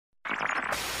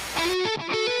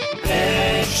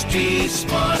HT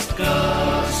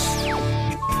Smartcast.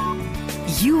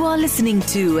 You are listening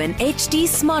to an HT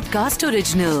Smartcast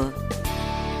original.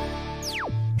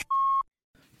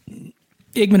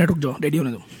 एक minute रुक जाओ, ready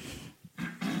होने दो.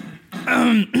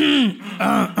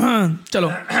 चलो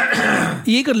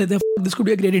ये कर लेते हैं. This could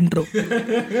be a great intro.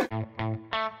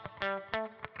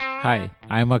 Hi,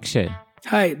 I'm Akshay.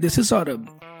 Hi, this is Saurabh,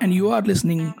 and you are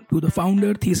listening to the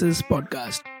Founder Thesis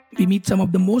podcast. We meet some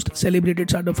of the most celebrated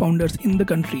startup founders in the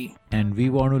country. And we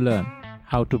want to learn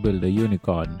how to build a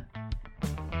unicorn.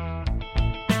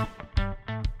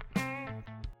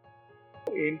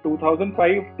 In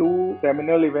 2005, two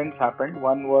seminal events happened.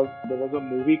 One was, there was a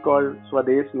movie called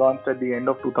Swades launched at the end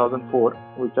of 2004,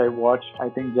 which I watched, I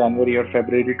think January or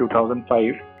February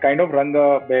 2005. Kind of rung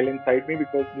a bell inside me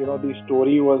because, the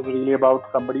story was really about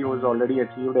somebody who has already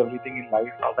achieved everything in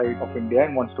life outside of India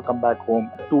and wants to come back home.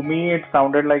 To me, it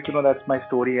sounded like, that's my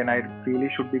story and I really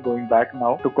should be going back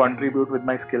now to contribute with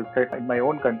my skill set in my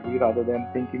own country rather than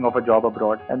thinking of a job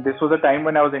abroad. And this was a time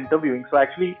when I was interviewing. So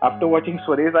actually, after watching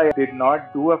Swades, I did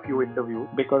not do a few interviews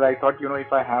because I thought,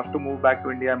 if I have to move back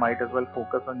to India, I might as well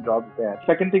focus on jobs there.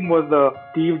 Second thing was the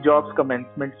Steve Jobs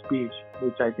commencement speech,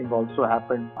 which I think also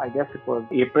happened, I guess it was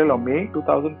April or May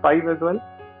 2005 as well.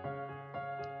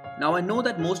 Now I know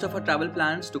that most of our travel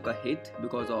plans took a hit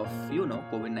because of,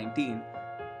 COVID-19.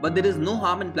 But there is no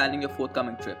harm in planning your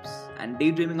forthcoming trips and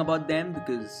daydreaming about them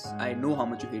because I know how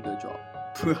much you hate your job.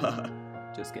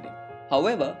 Just kidding.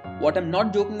 However, what I'm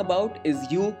not joking about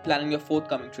is you planning your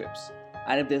forthcoming trips.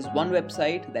 And if there's one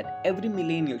website that every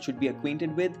millennial should be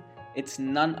acquainted with, it's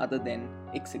none other than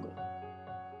Ixigo.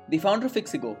 The founder of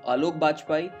Ixigo, Aloke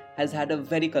Bajpai, has had a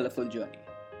very colorful journey,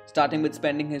 starting with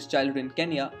spending his childhood in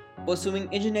Kenya, pursuing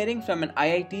engineering from an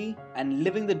IIT, and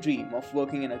living the dream of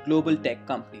working in a global tech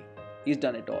company. He's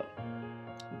done it all.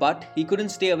 But he couldn't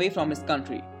stay away from his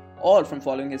country or from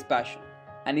following his passion,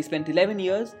 and he spent 11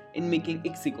 years in making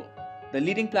Ixigo, the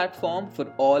leading platform for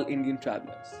all Indian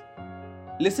travelers.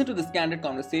 Listen to this candid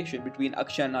conversation between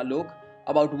Akshay and Aloke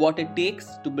about what it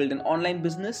takes to build an online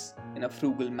business in a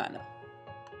frugal manner.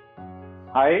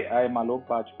 Hi, I'm Aloke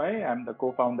Bajpai. I'm the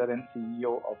co-founder and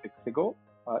CEO of Ixigo,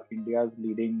 India's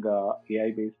leading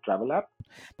AI-based travel app.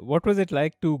 What was it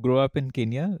like to grow up in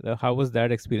Kenya? How was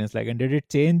that experience like? And did it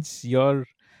change your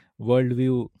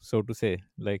worldview, so to say,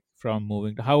 like from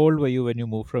moving? How old were you when you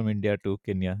moved from India to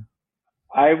Kenya?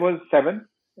 I was 7,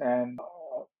 and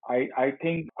I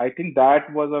think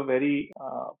that was a very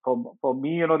for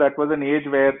me, that was an age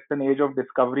where it's an age of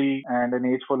discovery and an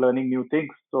age for learning new things.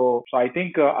 So I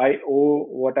think I owe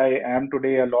what I am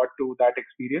today a lot to that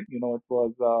experience. It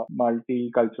was a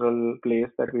multicultural place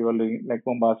that we were living. Like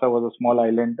Mombasa was a small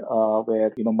island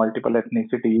where multiple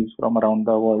ethnicities from around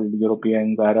the world,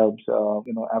 Europeans, Arabs,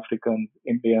 Africans,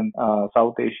 Indians,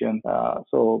 South Asians.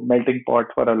 So melting pot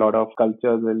for a lot of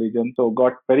cultures, religions. So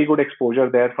got very good exposure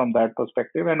there from that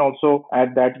perspective. And also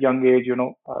at that young age,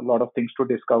 a lot of things to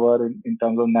discover in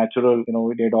terms of natural,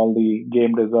 we did all the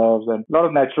game reserves and a lot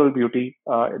of natural beauty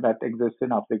that exists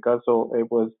in Africa. So it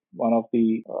was one of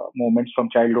the moments from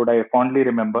childhood I fondly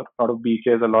remember. A lot of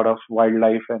beaches, a lot of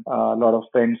wildlife, and a lot of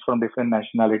friends from different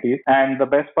nationalities. And the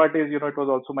best part is, it was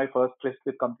also my first tryst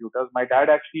with computers. My dad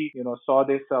actually, saw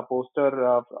this poster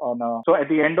so at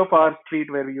the end of our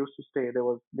street where we used to stay, there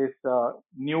was this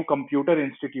new computer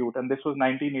institute, and this was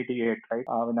 1988, right?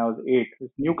 When I was 8, this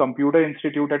new computer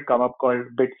institute had come up called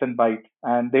Bits and Bytes,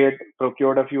 and they had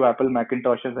procured a few Apple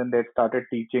Macintoshes and they had started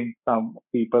teaching some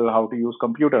people how to use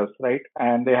computers, right?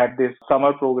 And they had this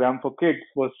summer program for kids.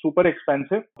 It was super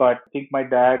expensive, but I think my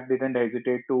dad didn't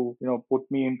hesitate to, put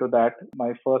me into that.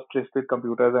 My first tryst with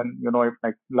computers, and it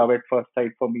like love at first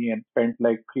sight for me, and spent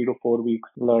like 3 to 4 weeks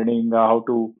learning how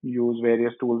to use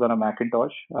various tools on a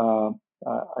Macintosh.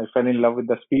 I fell in love with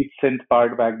the speech synth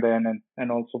part back then,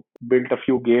 and also built a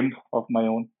few games of my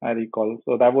own, I recall.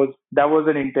 So that was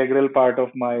an integral part of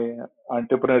my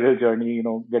entrepreneurial journey,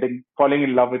 falling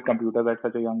in love with computers at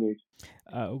such a young age.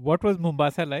 What was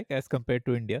Mombasa like as compared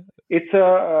to India? It's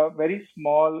a very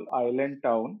small island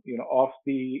town, off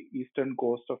the eastern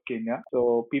coast of Kenya.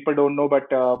 So people don't know, but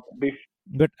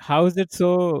But how is it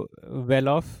so well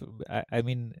off? I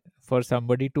mean, for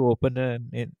somebody to open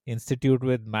an institute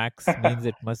with Macs means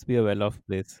it must be a well off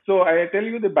place. So I tell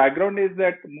you, the background is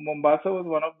that Mombasa was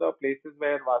one of the places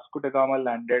where Vasco da Gama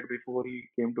landed before he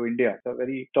came to India. It's a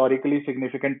very historically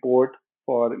significant port.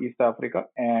 for East Africa.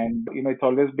 And, it's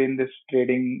always been this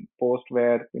trading post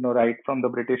where, right from the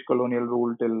British colonial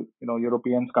rule till,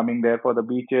 Europeans coming there for the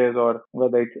beaches, or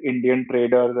whether it's Indian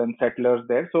traders and settlers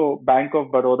there. So Bank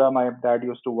of Baroda, my dad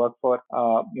used to work for,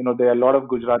 there are a lot of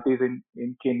Gujaratis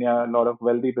in Kenya, a lot of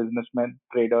wealthy businessmen,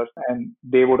 traders, and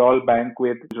they would all bank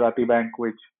with Gujarati Bank,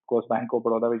 which course, Bank of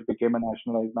Baroda, which became a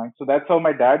nationalized bank. So that's how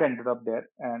my dad ended up there.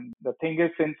 And the thing is,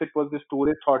 since it was this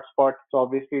tourist hotspot, so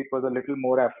obviously it was a little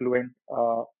more affluent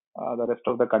the rest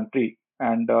of the country,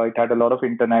 and it had a lot of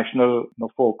international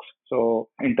folks. So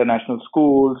international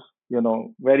schools,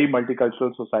 very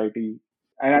multicultural society,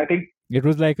 and I think It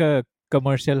was like a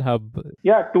commercial hub.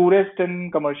 yeah, tourist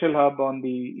and commercial hub on the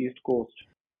East Coast.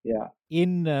 Yeah.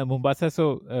 In Mombasa.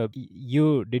 So,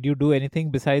 did you do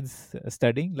anything besides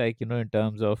studying, like in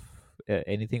terms of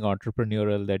anything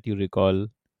entrepreneurial that you recall?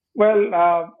 Well,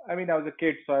 I mean, I was a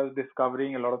kid, so I was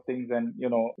discovering a lot of things, and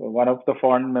one of the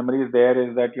fond memories there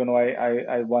is that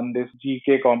I won this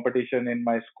GK competition in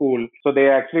my school. So they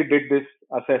actually did this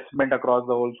assessment across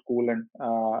the whole school, and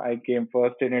I came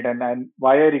first in it. And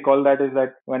why I recall that is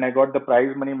that when I got the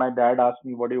prize money, my dad asked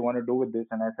me, "What do you want to do with this?"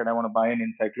 And I said, "I want to buy an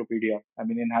encyclopedia." I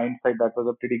mean, in hindsight, that was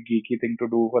a pretty geeky thing to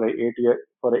do for a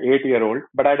 8-year old.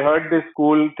 But I'd heard this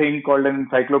cool thing called an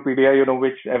encyclopedia,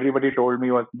 which everybody told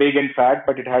me was big and fat,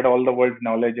 but it had all the world's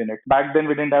knowledge in it. Back then,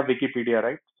 we didn't have Wikipedia,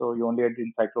 right? So you only had the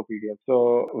encyclopedia.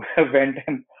 So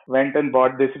went and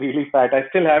bought this really fat. I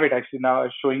still have it actually. Now I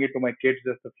was showing it to my kids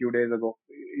just a few days ago.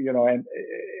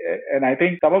 And I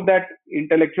think some of that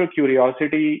intellectual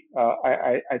curiosity,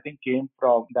 I think came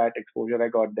from that exposure I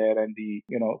got there, and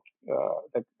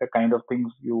the kind of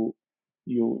things you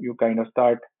kind of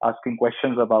start asking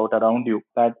questions about around you,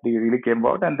 that they really came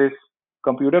about. And this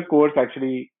computer course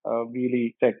actually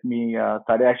really set me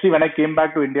started. Actually, when I came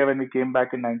back to India, when we came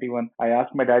back in 91, I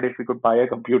asked my dad if we could buy a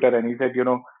computer, and he said,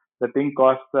 the thing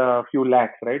costs a few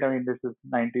lakhs, right? I mean, this is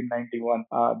 1991.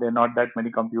 There are not that many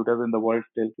computers in the world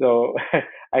still. So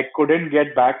I couldn't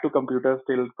get back to computers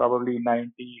till probably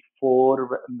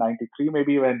 94, 93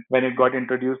 maybe, when it got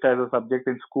introduced as a subject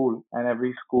in school, and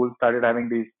every school started having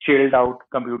these chilled out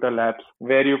computer labs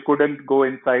where you couldn't go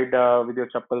inside with your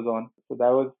chappals on. So that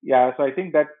was, yeah. So I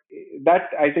think that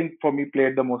I think for me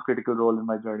played the most critical role in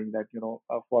my journey, that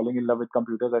falling in love with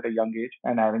computers at a young age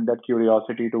and having that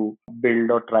curiosity to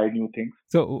build or try new things.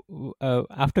 So,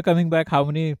 after coming back, how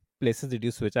many places did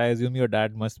you switch? I assume your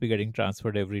dad must be getting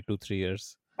transferred every 2-3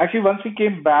 years. Actually, once he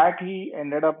came back, he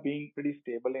ended up being pretty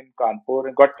stable in Kanpur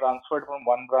and got transferred from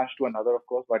one branch to another, of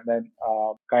course, but then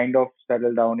kind of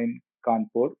settled down in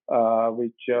Kanpur,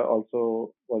 which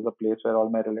also was a place where all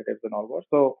my relatives and all were.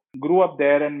 So grew up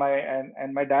there, and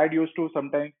my dad used to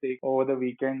sometimes take over the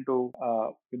weekend to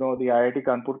the IIT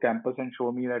Kanpur campus and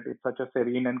show me that it's such a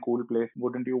serene and cool place.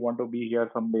 Wouldn't you want to be here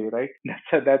someday, right?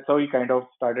 That's how he kind of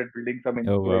started building some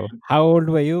Oh wow! inspiration. How old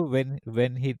were you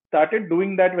when he? Started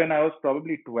doing that when I was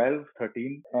probably 12,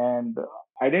 13, and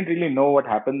I didn't really know what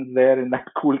happens there in that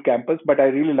cool campus, but I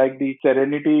really liked the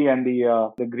serenity and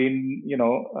the green,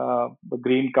 the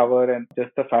green cover, and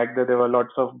just the fact that there were lots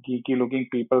of geeky looking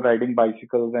people riding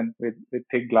bicycles and with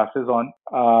thick glasses on.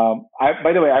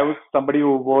 By the way, I was somebody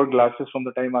who wore glasses from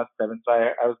the time I was 7, so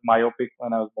I was myopic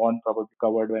when I was born, probably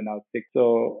covered when I was 6.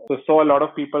 So saw a lot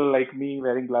of people like me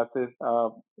wearing glasses,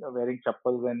 wearing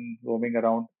chappals and roaming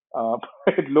around. Uh,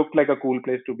 it looked like a cool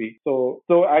place to be. So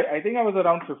I think I was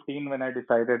around 15 when I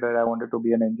decided that I wanted to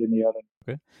be an engineer.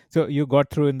 Okay. So you got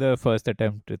through in the first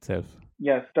attempt itself.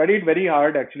 Yeah, studied very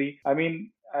hard actually. I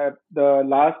mean, the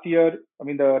last year, I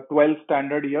mean, the 12th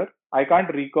standard year, I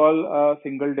can't recall a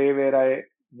single day where I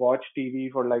watched TV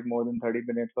for like more than 30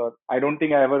 minutes, or I don't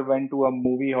think I ever went to a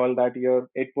movie hall that year.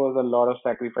 It was a lot of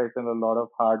sacrifice and a lot of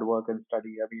hard work and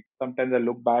study. I mean, sometimes I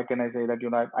look back and I say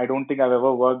that, I don't think I've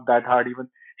ever worked that hard.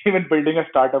 Even building a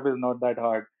startup is not that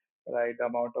hard, right? The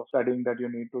amount of studying that you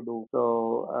need to do.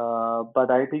 So, but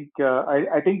I think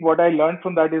what I learned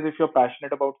from that is, if you're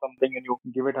passionate about something and you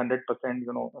give it 100%,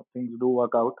 things do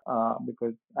work out.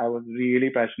 Because I was really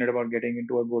passionate about getting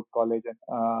into a good college,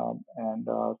 and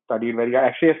studied very.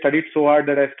 Actually, I studied so hard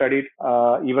that I studied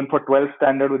even for 12th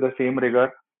standard with the same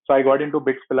rigor. So I got into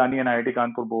BITS Pilani and IIT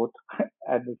Kanpur both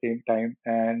at the same time,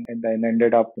 and then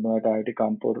ended up at IIT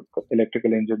Kanpur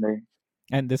electrical engineering.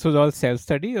 And this was all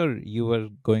self-study, or you were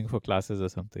going for classes or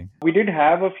something? We did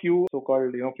have a few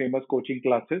so-called, famous coaching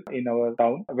classes in our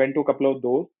town. I went to a couple of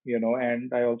those,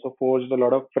 and I also forged a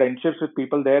lot of friendships with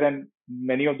people there. And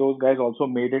many of those guys also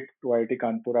made it to IIT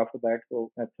Kanpur after that.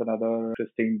 So that's another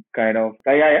interesting kind of.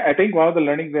 I think one of the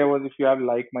learnings there was if you have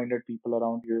like-minded people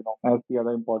around you, that's the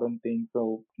other important thing.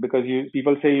 So because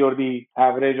people say you're the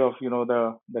average of,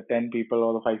 the 10 people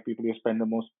or the 5 people you spend the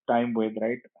most time with,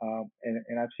 right?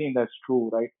 And I've seen that's true,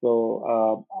 right?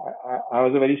 So I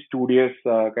was a very studious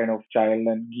kind of child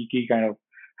and geeky kind of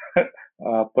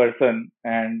person,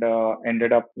 and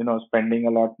ended up spending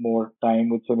a lot more time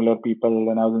with similar people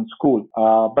when I was in school.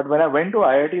 But when I went to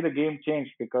IIT, the game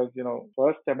changed because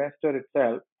first semester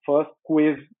itself, first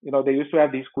quiz, they used to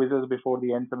have these quizzes before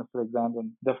the end semester exams,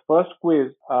 and the first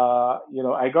quiz,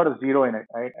 I got a zero in it,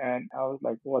 right? And I was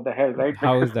like, what the hell, right?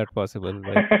 How is that possible?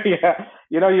 Like,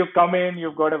 Yeah, you come in,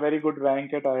 you've got a very good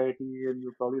rank at IIT, and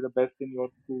you're probably the best in your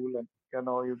school, and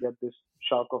you get this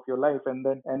shock of your life,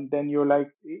 and then you're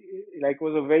like it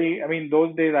was a very, I mean,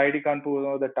 those days IIT Kanpur was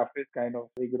one of the toughest kind of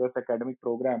rigorous academic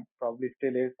program, probably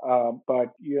still is.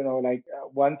 But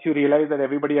once you realize that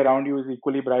everybody around you is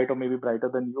equally bright or maybe brighter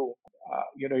than you,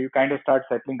 you kind of start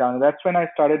settling down. And that's when I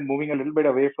started moving a little bit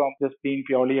away from just being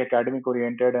purely academic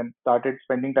oriented and started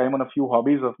spending time on a few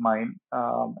hobbies of mine.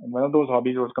 And one of those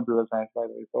hobbies was computer science, by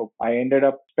the way. So I ended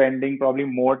up spending probably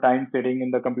more time sitting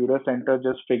in the computer center,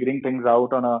 just figuring things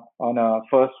out on a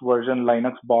first version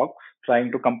Linux box,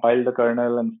 trying to compile the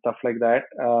kernel and stuff like that,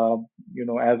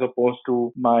 as opposed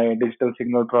to my digital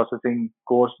signal processing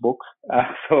course books.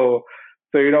 So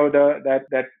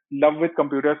that love with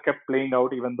computers kept playing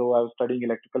out, even though I was studying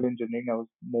electrical engineering. I was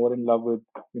more in love with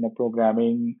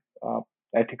programming,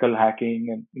 ethical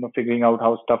hacking, and figuring out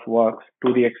how stuff works.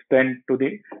 To the extent,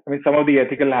 I mean, some of the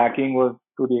ethical hacking was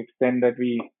to the extent that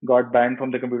we got banned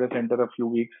from the computer center a few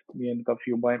weeks. Me and a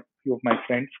few of my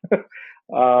friends.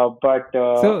 But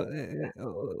so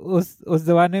उस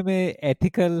जमाने में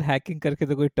ethical hacking करके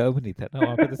तो कोई term नहीं था ना,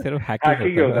 वहाँ पे तो सिर्फ hacking hacking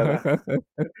ही होता होता था. था.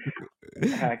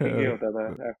 Hacking ही होता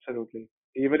था. Absolutely.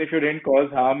 Even if you didn't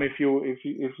cause harm, if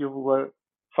you were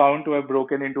found to have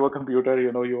broken into a computer,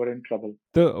 you were in trouble.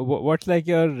 So what's like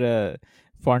your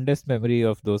fondest memory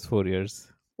of those 4 years?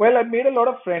 Well, I made a lot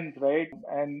of friends, right?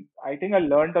 And I think I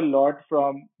learned a lot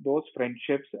from those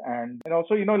friendships. And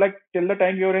also, like till the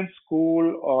time you're in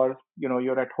school or,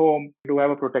 you're at home, you do have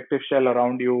a protective shell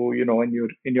around you, and you're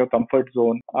in your comfort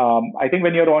zone. I think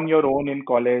when you're on your own in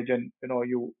college and,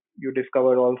 you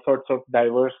discover all sorts of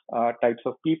diverse types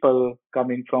of people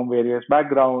coming from various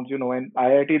backgrounds, and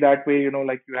IIT that way,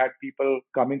 like you had people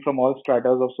coming from all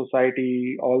stratas of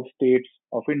society, all states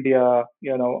of India,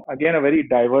 again, a very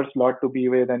diverse lot to be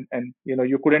with. And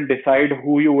you couldn't decide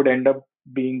who you would end up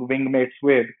being wingmates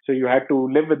with. So you had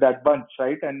to live with that bunch,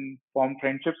 right? And form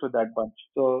friendships with that bunch.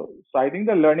 So I think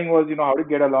the learning was, how to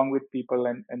get along with people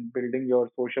and building your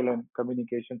social and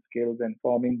communication skills and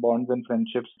forming bonds and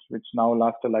friendships, which now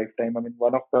last a lifetime. I mean,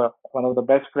 one of the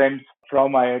best friends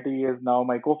from IIT is now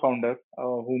my co-founder,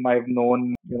 whom I've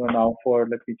known, now for,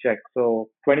 let me check. So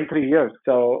 23 years.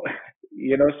 So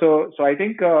so I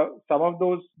think some of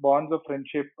those bonds of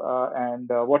friendship and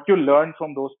what you learn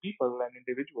from those people and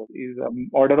individuals is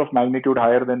order of magnitude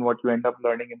higher than what you end up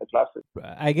learning in the classes.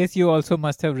 I guess you also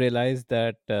must have realized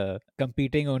that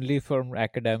competing only for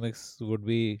academics would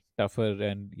be tougher,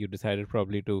 and you decided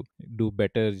probably to do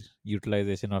better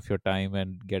utilization of your time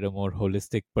and get a more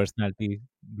holistic personality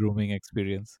grooming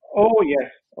experience. Oh yes.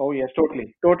 Oh yes,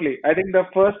 totally, totally. I think the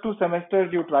first 2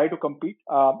 semesters you try to compete,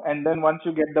 and then once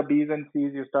you get the B's and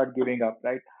C's, you start giving up,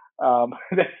 right?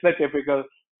 That's the typical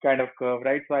kind of curve,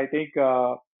 right? So I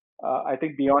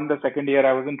think beyond the second year,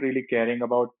 I wasn't really caring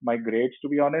about my grades, to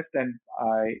be honest, and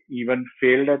I even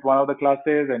failed at one of the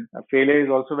classes. And failure is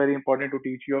also very important to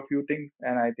teach you a few things.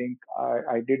 And I think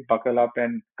I did buckle up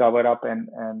and cover up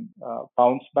and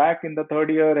bounce back in the third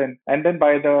year, and then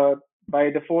by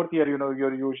the fourth year,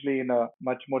 you're usually in a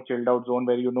much more chilled out zone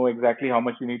where you know exactly how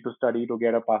much you need to study to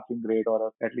get a passing grade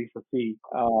or at least a C.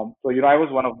 So, I was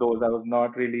one of those. I was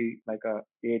not really like a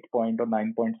 8 point or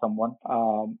 9 point someone.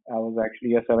 I was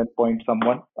actually a 7 point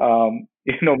someone.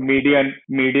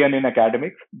 Median in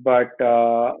academics, but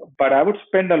I would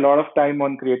spend a lot of time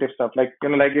on creative stuff. Like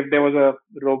like if there was a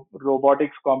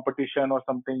robotics competition or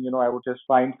something, I would just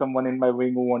find someone in my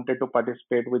wing who wanted to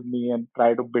participate with me and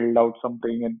try to build out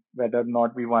something. And whether or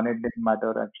not we won it didn't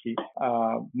matter actually.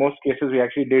 Most cases we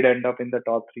actually did end up in the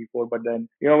top 3, 4, but then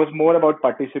it was more about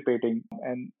participating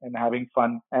and having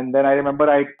fun. And then I remember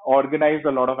I organized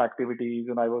a lot of activities,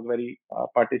 and I was very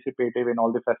participative in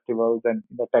all the festivals and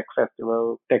the tech festivals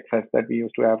travel, tech fest that we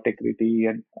used to have, Techriti,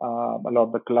 and a lot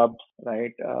of the clubs,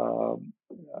 right?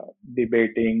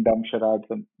 Debating, dumb charades,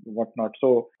 and whatnot.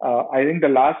 So I think the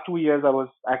last 2 years I was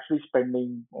actually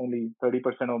spending only 30%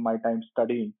 of my time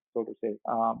studying, so to say,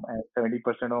 and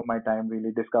 70% of my time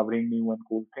really discovering new and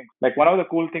cool things. Like one of the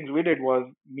cool things we did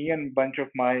was me and a bunch of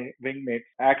my wingmates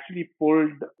actually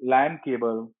pulled LAN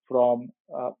cable from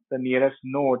the nearest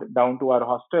node down to our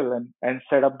hostel and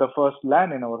set up the first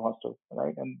LAN in our hostel,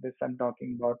 right? And this I'm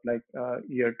talking about like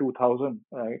year 2000,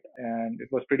 right? And it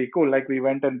was pretty cool. Like we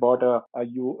went and bought a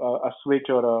switch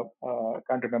or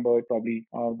can't remember it, probably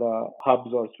the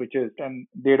hubs or switches, and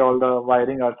did all the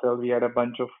wiring ourselves. We had a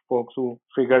bunch of folks who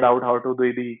figured out how to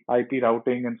do the IP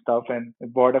routing and stuff, and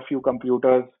bought a few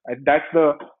computers. And that's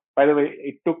the by the way,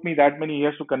 it took me that many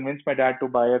years to convince my dad to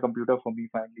buy a computer for me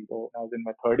finally. So I was in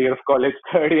my third year of college.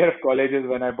 Third year of college is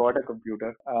when I bought a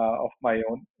computer of my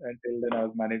own. Until then, I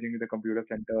was managing the computer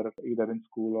center either in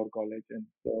school or college. And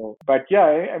so, but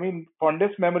yeah, I mean,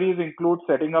 fondest memories include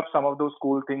setting up some of those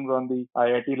cool things on the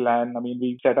IIT LAN. I mean,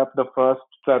 we set up the first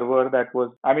server that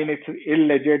was, I mean, it's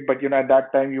illegit, but at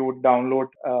that time you would download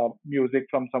music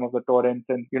from some of the torrents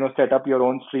and, set up your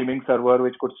own streaming server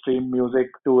which could stream music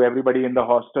to everybody in the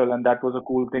hostel. And that was a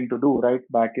cool thing to do, right?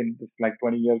 Back in like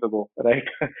 20 years ago, right?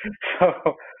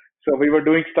 so, so we were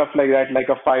doing stuff like that, like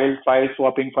a file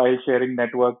swapping, file sharing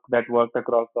network that worked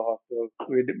across the hostel.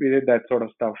 We did that sort of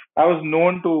stuff. I was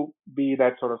known to be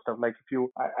that sort of stuff. Like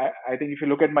I think if you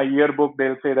look at my yearbook,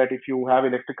 they'll say that if you have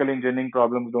electrical engineering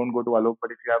problems, don't go to Aloke. But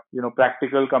if you have,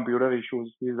 practical computer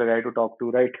issues, he's the guy to talk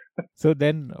to, right? So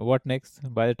then what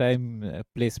next? By the time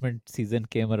placement season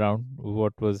came around,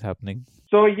 what was happening?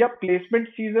 So yeah, placement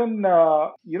season,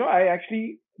 I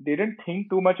actually didn't think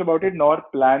too much about it nor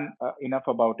plan enough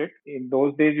about it. In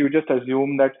those days, you just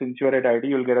assume that since you're at IT,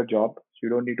 you'll get a job. So you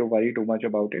don't need to worry too much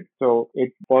about it. So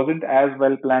it wasn't as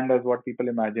well planned as what people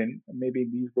imagine. Maybe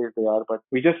these days they are, but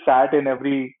we just sat in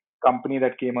every company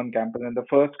that came on campus. And the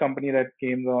first company that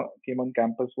came on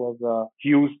campus was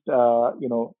Hughes,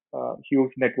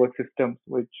 Hughes Network Systems,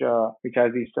 which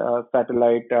has these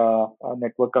satellite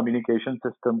network communication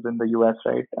systems in the US,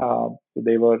 right? So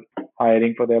they were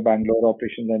hiring for their Bangalore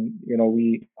operations, and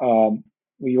we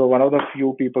were one of the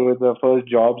few people with the first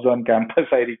jobs on campus,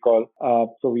 I recall.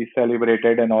 So we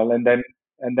celebrated and all, and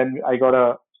then I got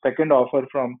a second offer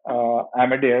from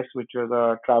Amadeus, which was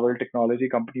a travel technology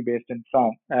company based in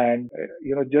France. And,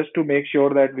 just to make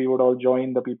sure that we would all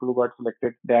join the people who got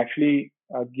selected, they actually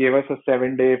gave us a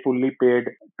 7-day fully paid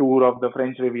tour of the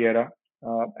French Riviera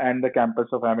and the campus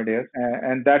of Amadeus.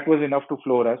 And that was enough to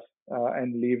floor us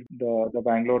and leave the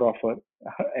Bangalore offer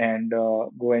and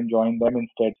go and join them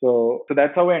instead. So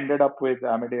that's how I ended up with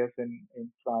Amadeus in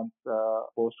France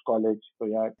post college. So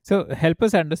yeah. So help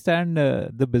us understand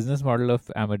the business model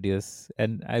of Amadeus,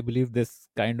 and I believe this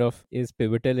kind of is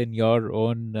pivotal in your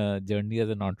own journey as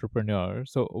an entrepreneur.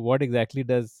 So what exactly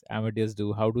does Amadeus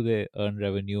do? How do they earn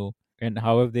revenue? And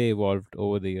how have they evolved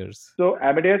over the years? So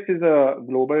Amadeus is a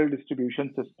global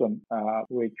distribution system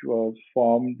which was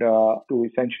formed to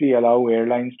essentially allow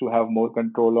airlines to have more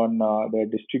control on their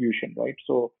distribution, right?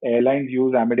 So airlines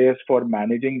use Amadeus for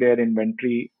managing their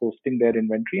inventory, hosting their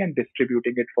inventory, and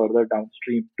distributing it further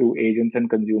downstream to agents and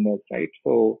consumers, right?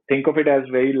 So think of it as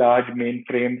very large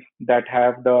mainframes that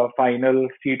have the final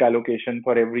seat allocation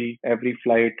for every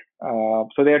flight.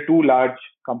 So there are two large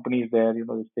companies there,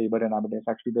 the Sabre and Amadeus.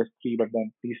 Actually, there's three, but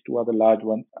then these two are the large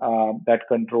ones that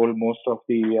control most of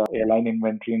the airline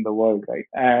inventory in the world, right?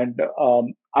 And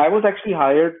I was actually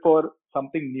hired for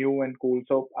something new and cool.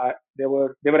 So they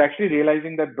were actually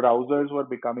realizing that browsers were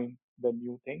becoming the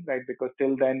new thing, right? Because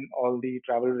till then, all the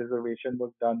travel reservation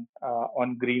was done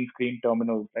on green screen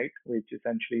terminals, right? Which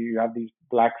essentially you have these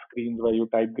black screens where you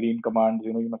type green commands.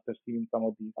 You must have seen some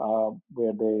of these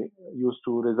where they used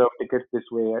to reserve tickets this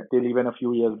way. Till even a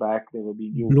few years back, they were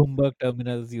being used. Bloomberg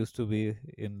terminals used to be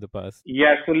in the past.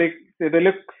 Yeah, so like they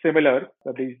look similar.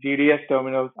 These GDS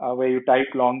terminals where you type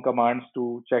long commands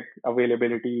to check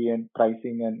availability and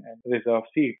pricing and reserve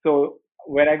seats. So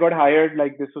when I got hired,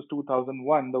 like this was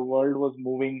 2001, the world was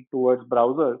moving towards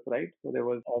browsers, right? So there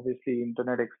was obviously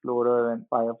Internet Explorer and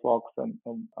Firefox and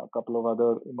a couple of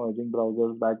other emerging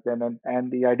browsers back then.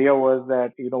 And the idea was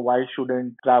that, why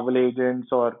shouldn't travel agents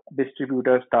or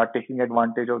distributors start taking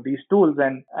advantage of these tools?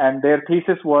 And their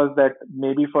thesis was that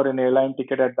maybe for an airline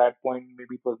ticket at that point,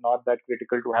 maybe it was not that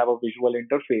critical to have a visual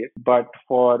interface, but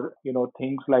for,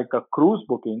 things like a cruise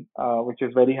booking, which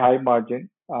is very high margin,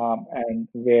 and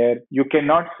where you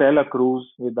cannot sell a cruise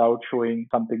without showing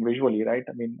something visually, right?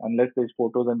 I mean, unless there's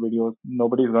photos and videos,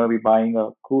 nobody's going to be buying a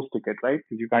cruise ticket, right?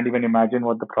 Because you can't even imagine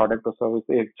what the product or service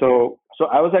is. So So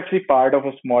I was actually part of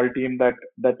a small team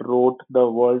that wrote the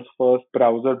world's first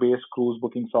browser-based cruise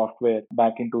booking software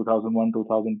back in 2001,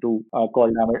 2002,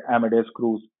 called Amadeus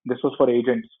Cruise. This was for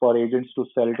agents to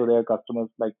sell to their customers.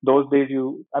 Like those days,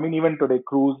 even today,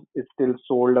 cruise is still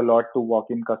sold a lot to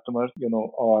walk-in customers,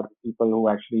 or people who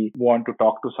actually want to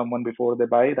talk to someone before they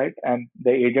buy, right? And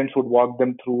the agents would walk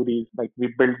them through these. Like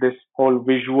we built this whole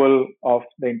visual of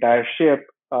the entire ship,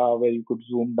 where you could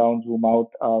zoom down, zoom out,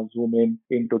 zoom in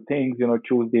into things,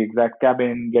 choose the exact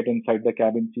cabin, get inside the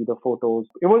cabin, see the photos.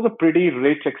 It was a pretty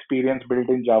rich experience built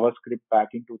in JavaScript back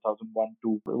in 2001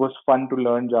 too. It was fun to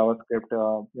learn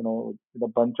JavaScript, with a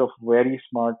bunch of very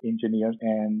smart engineers.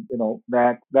 And,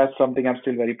 that's something I'm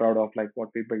still very proud of, like what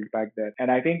we built back there.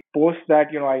 And I think post that,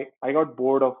 I got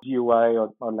bored of GUI,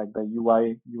 or like the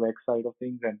UI, UX side of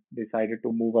things, and decided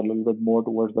to move a little bit more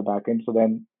towards the backend. So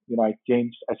then, I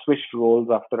switched roles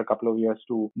after a couple of years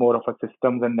to more of a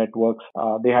systems and networks.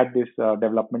 They had this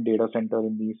development data center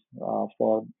in these,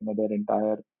 for their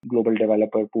entire global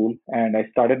developer pool, and I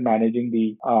started managing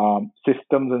the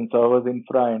systems and servers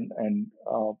infra, and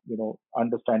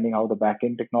understanding how the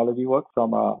backend technology works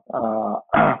from a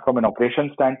from an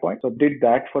operations standpoint. So did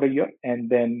that for a year, and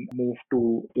then moved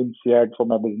to INSEAD for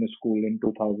my business school in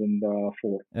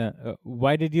 2004.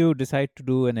 Why did you decide to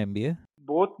do an MBA?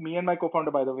 Both me and my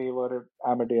co-founder, by the way, were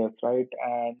at Amadeus, right?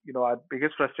 And our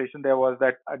biggest frustration there was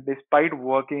that, despite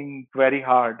working very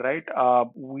hard, right,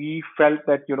 we felt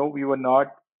that we were not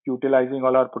utilizing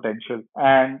all our potential.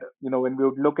 And when we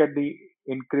would look at the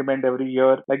increment every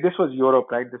year, like this was Europe,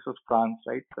 right? This was France,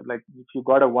 right? So like if you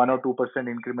got a 1 or 2%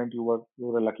 increment, you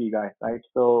were a lucky guy, right?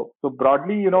 So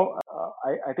broadly,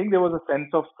 I think there was a sense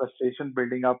of frustration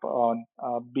building up on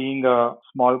being a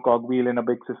small cogwheel in a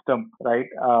big system, right?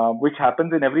 Which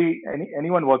happens in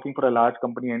anyone working for a large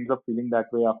company ends up feeling that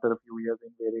way after a few years,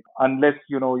 in where unless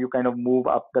you kind of move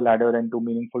up the ladder into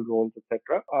meaningful roles,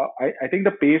 etc. I think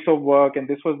the pace of work, and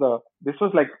this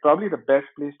was like probably the best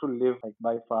place to live, like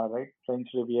by far, right? French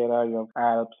Riviera, you have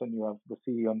Alps, and you have the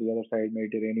sea on the other side,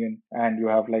 Mediterranean, and you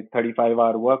have like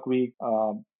 35-hour work week.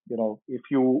 If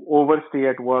you overstay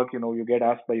at work, you get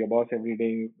asked by your boss every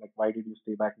day, like, why did you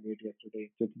stay back late yesterday?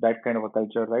 So it's that kind of a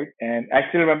culture, right? And I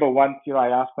still remember once, I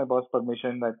asked my boss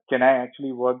permission that can I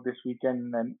actually work this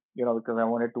weekend, and because I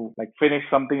wanted to like finish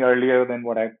something earlier than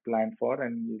what I planned for.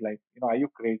 And he's like, are you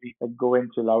crazy? Like, go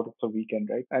and chill out. It's a weekend,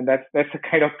 right? And that's the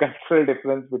kind of cultural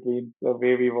difference between the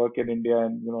way we work in India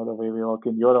and, the way we work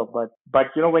in Europe. But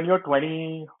when you're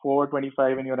 24,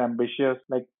 25 and you're ambitious,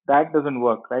 like that doesn't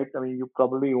work, right? I mean, you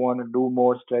probably want to do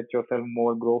more, stretch yourself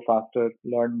more, grow faster,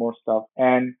 learn more stuff.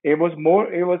 And it was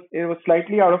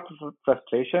slightly out of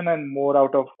frustration and more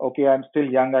out of, okay, I'm still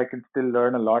young, I can still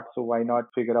learn a lot. So why not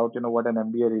figure out, what an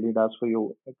MBA really does for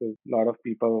you? Because a lot of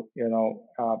people,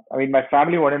 my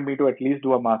family wanted me to at least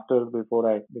do a master's before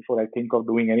I think of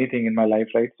doing anything in my life,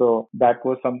 right? So that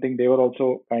was something they were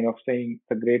also kind of saying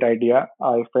it's a great idea.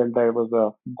 I felt that it was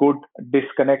a good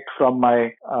disconnect from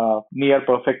my near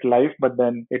perfect life, but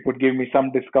then it would give me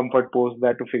some discomfort post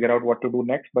that to figure out what to do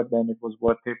next. But then it was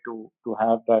worth it to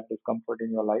have that discomfort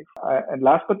in your life. And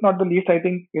last but not the least, I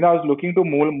think I was looking to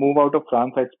move out of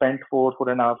France. I'd spent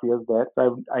 4.5 years there,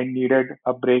 so I needed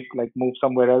a break, like move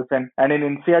somewhere else. And in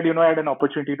INSEAD, I had an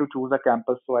opportunity to choose a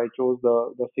campus, so I chose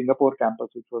the Singapore campus,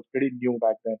 which was pretty new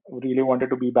back then. I really wanted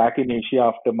to be back in Asia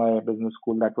after my business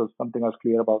school. That was something I was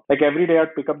clear about. Like every day,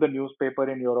 I'd pick up the newspaper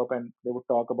in Europe, and they would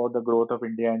talk about the growth of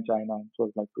India and China. It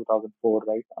was like 2004,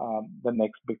 right? The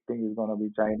next big thing is going to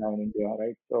be China and India,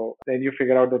 right? So then you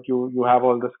figure out that you have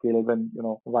all the skills, and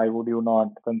why would you not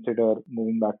consider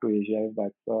moving back to Asia if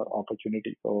that's the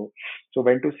opportunity? So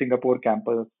went to Singapore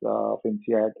campus of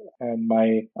INSEAD, and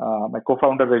my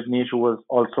co-founder Rajneesh, who was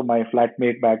also my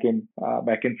flatmate back in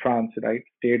France, right,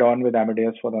 stayed on with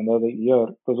Amadeus for another year.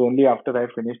 It was only after I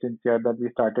finished INSEAD that we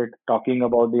started talking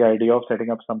about the idea of setting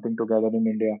up something together in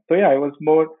India. So yeah, it was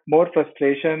more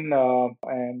frustration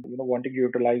and wanting to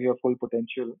utilize your full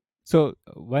potential. So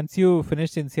once you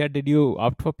finished INSEAD, did you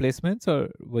opt for placements, or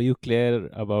were you clear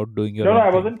about doing your No, own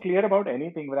I thing? wasn't clear about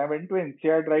anything. When I went to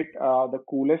INSEAD, right, the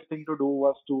coolest thing to do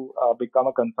was to become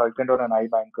a consultant or an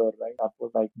iBanker, right? That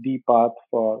was like the path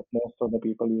for most of the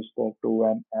people you spoke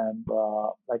to. And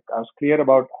like I was clear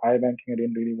about iBanking. I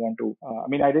didn't really want to,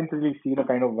 I didn't really see the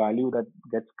kind of value that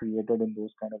gets created in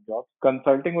those kind of jobs.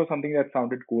 Consulting was something that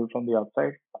sounded cool from the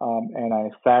outside. And I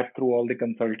sat through all the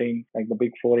consulting, like the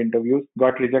big four interviews,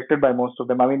 got rejected rejected by most of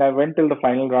them. I mean, I went till the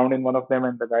final round in one of them,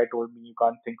 and the guy told me, "You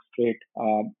can't think straight."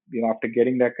 After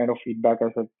getting that kind of feedback,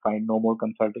 I said, "Fine, no more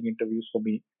consulting interviews for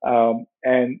me."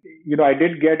 And I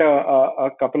did get a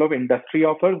couple of industry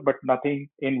offers, but nothing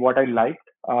in what I liked.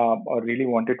 Or really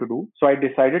wanted to do. So I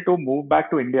decided to move back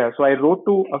to India. So I wrote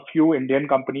to a few Indian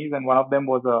companies, and one of them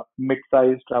was a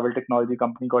mid-sized travel technology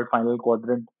company called Final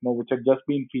Quadrant, which had just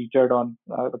been featured on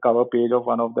the cover page of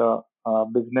one of the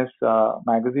business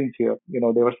magazines here.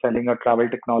 They were selling a travel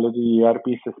technology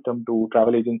ERP system to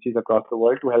travel agencies across the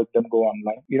world to help them go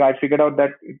online. I figured out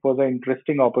that it was an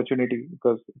interesting opportunity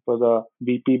because it was a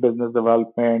VP business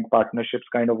development partnerships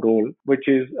kind of role, which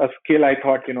is a skill I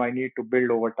thought, I need to build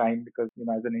over time because,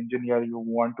 as an engineer, you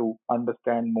want to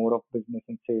understand more of business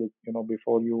and sales,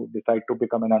 before you decide to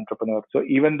become an entrepreneur. So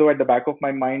even though at the back of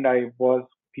my mind, I was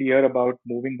clear about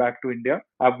moving back to India,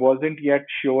 I wasn't yet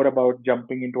sure about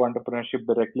jumping into entrepreneurship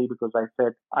directly because I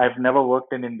said I've never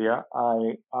worked in India.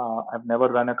 I've never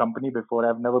run a company before.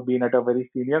 I've never been at a very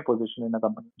senior position in a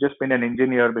company. Just been an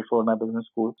engineer before my business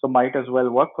school. So might as well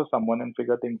work for someone and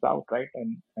figure things out, right?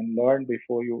 And learn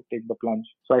before you take the plunge.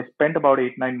 So I spent about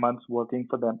 8-9 months working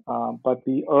for them. But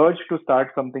the urge to start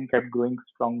something kept growing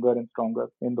stronger and stronger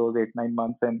in those 8-9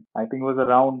 months. And I think it was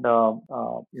around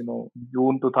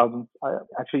June 2000.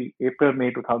 Actually April, May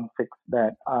 2006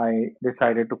 that I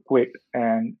decided to quit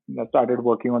and started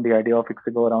working on the idea of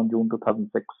Ixigo around June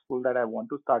 2006. So that I want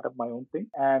to start up my own thing.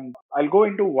 And I'll go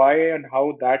into why and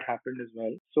how that happened as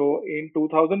well. So in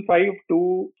 2005,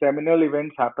 two seminal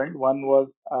events happened. One was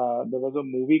there was a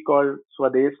movie called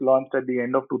Swades launched at the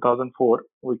end of 2004,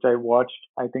 which I watched,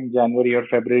 I think January or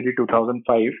February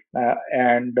 2005.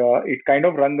 And it kind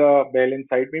of rang a bell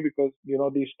inside me because,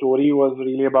 the story was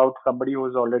really about somebody who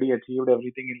has already achieved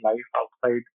everything in life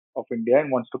outside of India and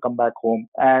wants to come back home.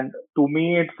 And to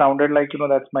me, it sounded like,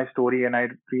 that's my story and I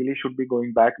really should be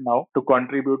going back now to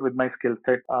contribute with my skill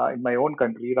set in my own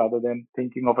country rather than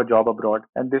thinking of a job abroad.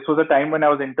 And this was a time when I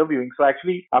was interviewing. So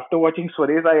actually, after watching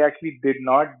Suresh, I actually did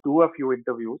not do a few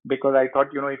interviews because I thought,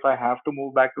 if I have to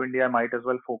move back to India, I might as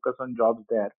well focus on jobs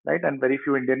there, right? And very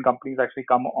few Indian companies actually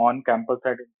come on campus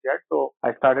at India. So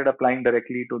I started applying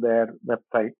directly to their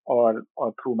website or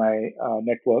through my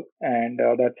network. And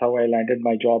that's how I landed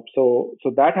my job. So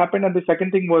that happened. And the second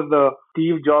thing was the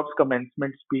Steve Jobs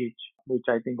commencement speech, which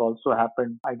I think also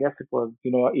happened. I guess it was,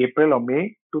 April or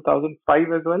May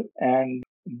 2005 as well. And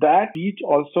that speech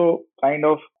also kind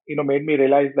of, made me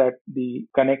realize that the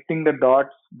connecting the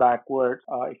dots backwards,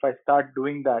 if I start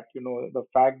doing that, the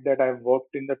fact that I've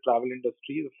worked in the travel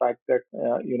industry, the fact that,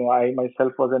 I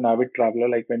myself was an avid traveler,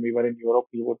 like when we were in Europe,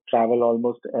 we would travel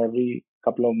almost every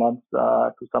couple of months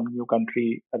to some new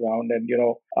country around. And,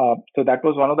 so that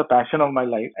was one of the passion of my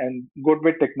life and good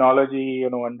with technology,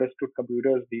 understood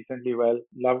computers decently well,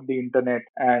 loved the internet.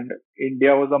 And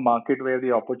India was a market where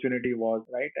the opportunity was,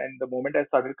 right? And the moment I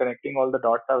started connecting all the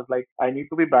dots, I was like, I need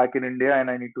to be back in India and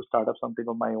I need to start up something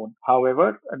of my own.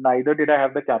 However, neither did I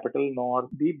have the capital nor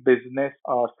the business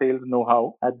or sales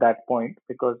know-how at that point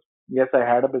because yes, I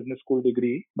had a business school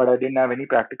degree, but I didn't have any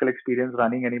practical experience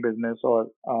running any business or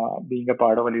being a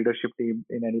part of a leadership team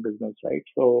in any business, right?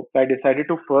 So I decided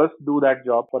to first do that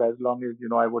job for as long as,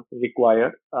 I would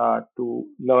require to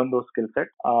learn those skill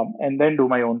sets and then do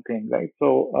my own thing, right?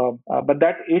 So, but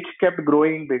that itch kept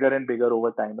growing bigger and bigger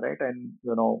over time, right? And,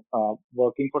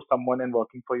 working for someone and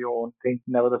working for your own thing,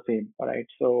 never the same, right?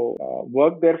 So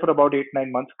worked there for about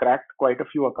 8-9 months, cracked quite a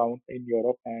few accounts in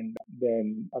Europe. And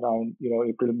then around,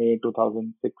 April, May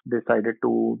 2006, decided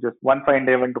to just one fine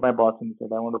day went to my boss and said,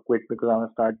 I want to quit because I want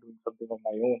to start doing something of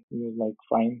my own. He was like,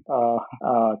 fine,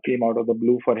 came out of the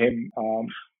blue for him.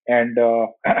 And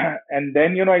and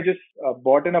then, I just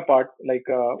bought an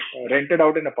rented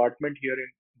out an apartment here in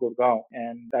Gurgaon.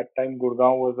 And that time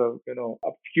Gurgaon was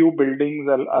a few buildings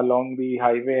along the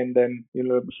highway and then,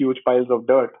 huge piles of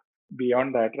dirt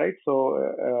beyond that, right?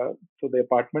 So the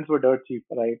apartments were dirt cheap,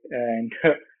 right? And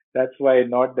that's why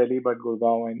not Delhi but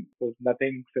Gurgaon, and there's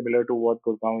nothing similar to what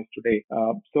Gurgaon is today.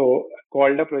 So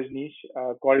called up Rajneesh,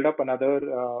 called up another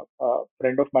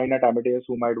friend of mine at Amadeus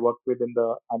whom I'd worked with in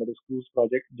the Amadeus Cruise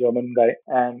project, German guy,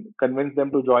 and convinced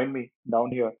them to join me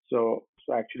down here. So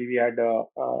actually we had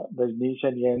Rajneesh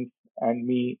and Jens and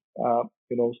me,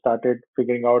 started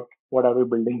figuring out what are we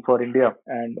building for India.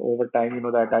 And over time,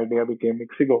 that idea became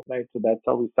Ixigo, right? So that's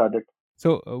how we started.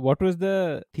 So, what was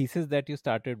the thesis that you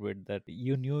started with, that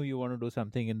you knew you want to do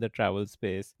something in the travel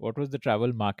space? What was the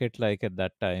travel market like at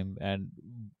that time? And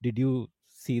did you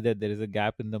see that there is a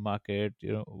gap in the market?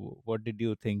 What did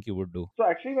you think you would do? So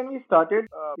actually, when we started,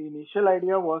 the initial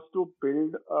idea was to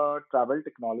build a travel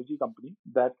technology company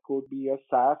that could be a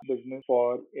SaaS business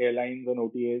for airlines and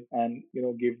OTAs, and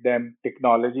give them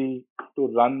technology to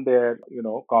run their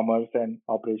commerce and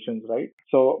operations, right?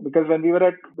 So because when we were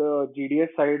at the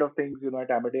GDS side of things, at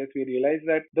Amadeus, we realized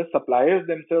that the suppliers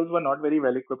themselves were not very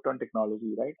well equipped on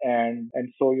technology, right? And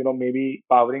so maybe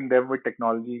powering them with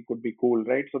technology could be cool,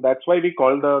 right? So that's why we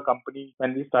called the company,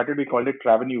 when we started, we called it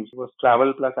Travenues. It was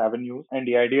travel plus avenues, and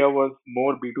the idea was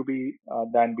more B2B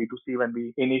than B2C when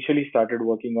we initially started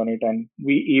working on it. And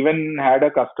we even had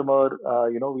a customer,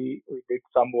 we did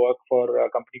some work for a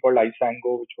company called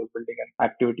Ixigo, which was building an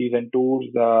activities and tours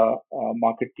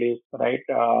marketplace, right?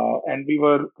 And we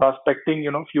were prospecting,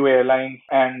 few airlines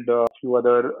and few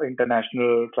other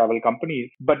international travel companies.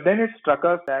 But then it struck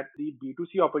us that the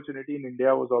B2C opportunity in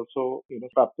India was also,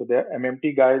 up. So the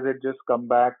MMT guys had just come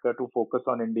back to focus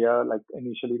on India. Like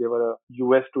initially they were a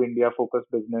US to India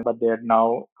focused business, but they had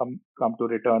now come to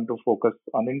return to focus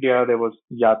on India. There was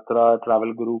Yatra,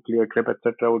 Travel Guru, Clear Trip,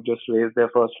 etc. would just raise their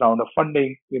first round of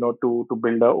funding, to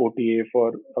build a OTA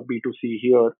for a B2C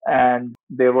here. And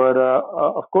there were,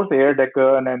 of course, Air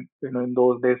Deccan and, in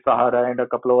those days, Sahara and a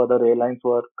couple of other airlines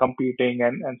were competing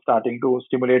and starting to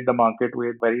stimulate the market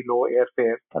with very low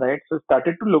airfare, right? So it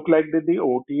started to look like that the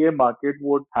OTA market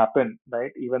would happen,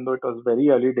 right? Even though it was very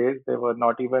early days, there were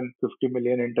not even 50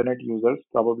 million internet users,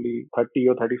 probably 30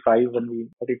 or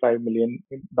 35 million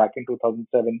back in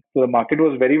 2007. So the market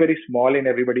was very, very small in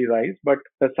everybody's eyes, but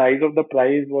the size of the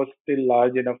prize was still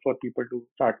large enough for people to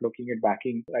start looking at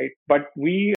backing, right? But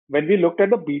when we looked at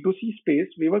the B2C space,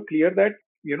 we were clear that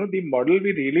the model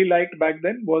we really liked back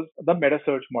then was the meta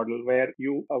search model, where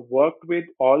you worked with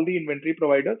all the inventory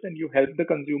providers and you helped the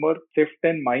consumer sift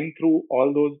and mine through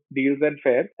all those deals and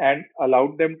fares and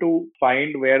allowed them to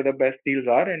find where the best deals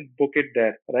are and book it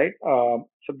there, right?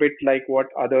 It's a bit like what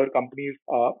other companies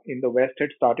in the West had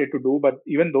started to do, but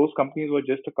even those companies were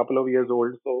just a couple of years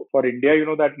old. So for India,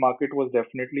 that market was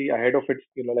definitely ahead of its,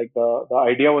 like the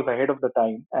idea was ahead of the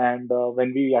time. And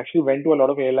when we actually went to a lot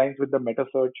of airlines with the meta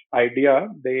search idea,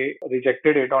 they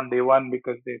rejected it on day one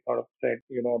because they sort of said,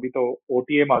 abhi to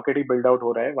OTA market hi build out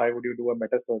ho raha hai, why would you do a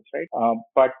meta search, right?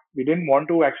 But we didn't want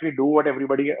to actually do what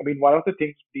everybody, one of the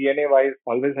things DNA wise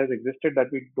always has existed,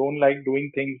 that we don't like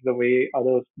doing things the way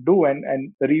others do. And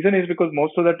the reason is because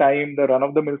most of the time the run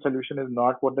of the mill solution is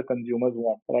not what the consumers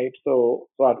want, right? So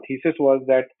our thesis was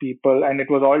that people, and it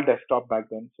was all desktop back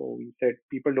then. So we said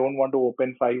people don't want to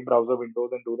open 5 browser windows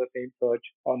and do the same search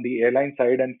on the airline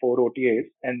side and 4 OTAs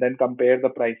and then compare the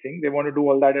pricing. They want to do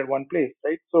all that at one place,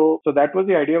 right? So that was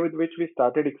the idea with which we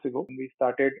started Ixigo. We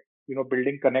started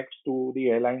building connects to the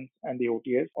airlines and the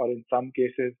OTAs, or in some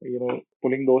cases,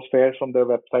 pulling those fares from their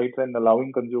websites and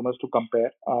allowing consumers to compare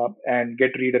and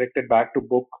get redirected back to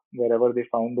book wherever they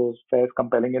found those fares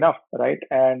compelling enough, right?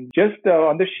 And just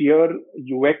on the sheer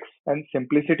UX and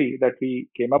simplicity that we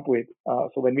came up with.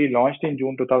 So when we launched in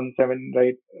June 2007,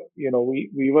 right,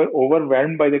 we were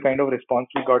overwhelmed by the kind of response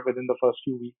we got within the first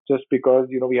few weeks, just because,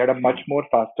 we had a much more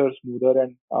faster, smoother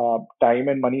and time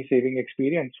and money saving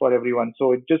experience for everyone.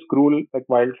 So it just grew like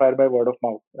wildfire by word of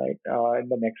mouth, right, in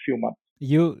the next few months.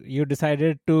 You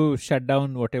decided to shut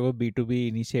down whatever B2B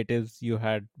initiatives you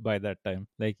had by that time.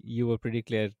 Like you were pretty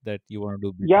clear that you want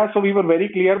to do B2B. Yeah, so we were very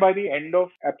clear by the end of,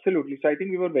 absolutely. So I think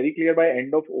we were very clear by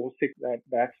end of '06 that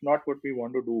that's not what we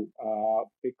want to do,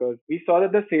 because we saw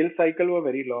that the sales cycle were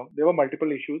very long. There were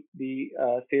multiple issues. The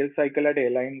sales cycle at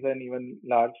airlines and even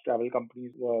large travel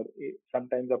companies were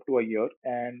sometimes up to a year.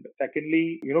 And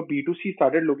secondly, B2C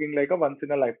started looking like a once in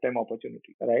a lifetime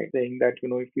opportunity, right? Saying that,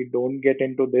 if we don't get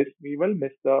into this, we will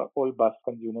miss the whole bus,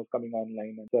 consumers coming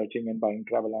online and searching and buying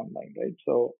travel online, right?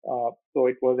 So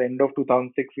it was end of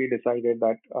 2006 we decided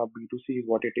that B2C is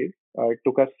what it is. It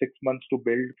took us 6 months to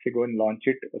build Ixigo and launch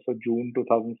it. So June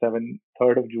 2007,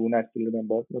 3rd of June, I still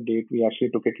remember the date we actually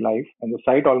took it live. And the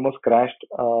site almost crashed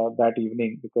that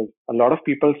evening because a lot of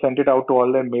people sent it out to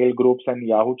all their mail groups and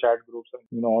Yahoo chat groups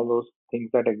and all those things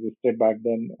that existed back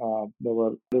then. There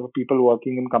were people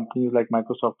working in companies like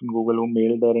Microsoft and Google who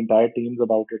mailed their entire teams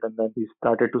about it, and then we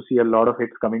started to see a lot of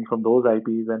hits coming from those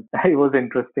IPs. And it was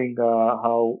interesting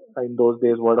how in those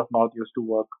days word of mouth used to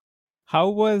work. How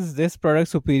was this product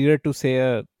superior to, say,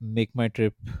 a Make My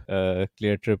Trip,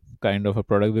 Clear Trip kind of a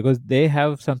product? Because they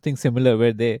have something similar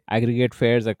where they aggregate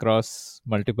fares across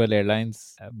multiple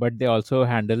airlines, but they also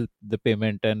handle the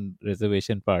payment and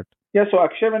reservation part. Yeah, so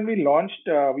Akshay, when we launched,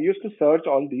 we used to search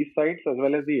all these sites as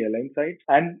well as the airline sites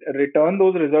and return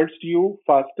those results to you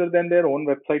faster than their own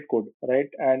website could, right?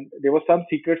 And there was some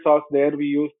secret sauce there. We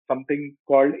used something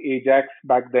called Ajax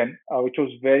back then, which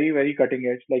was very, very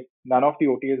cutting edge. Like none of the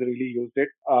OTAs really used it.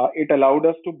 It allowed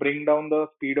us to bring down the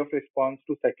speed of response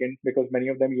to seconds because many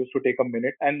of them used to take a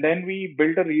minute. And then we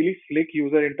built a really slick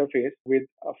user interface with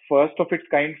a first of its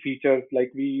kind features.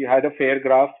 Like we had a fare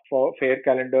graph for fare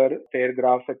calendar, fare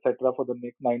graphs, etc. for the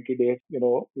next 90 days.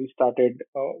 We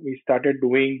started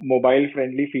doing mobile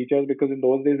friendly features because in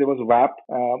those days there was WAP.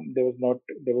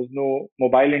 There was no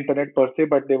mobile internet per se,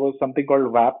 but there was something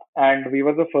called WAP, and we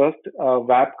were the first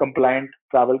WAP compliant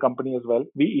travel company as well.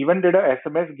 We even did a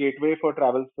SMS gateway for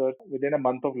travel search within a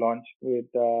month of launch with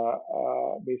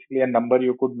basically a number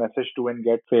you could message to and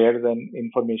get fares and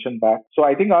information back. So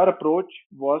I think our approach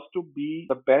was to be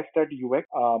the best at UX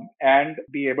and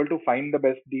be able to find the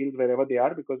best deals wherever they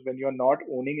are, because when you're not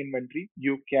owning inventory,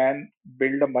 you can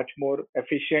build a much more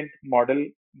efficient model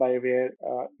by where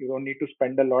you don't need to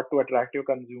spend a lot to attract your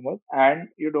consumers, and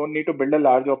you don't need to build a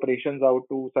large operations out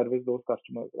to service those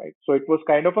customers, right? So it was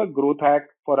kind of a growth hack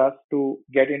for us to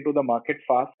get into the market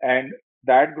fast, and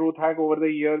that growth hack over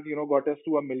the years, got us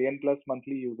to 1 million plus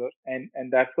monthly users. And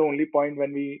that's the only point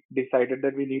when we decided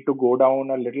that we need to go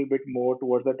down a little bit more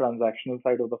towards the transactional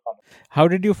side of the funnel. How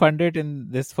did you fund it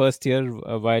in this first year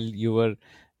while you were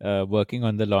working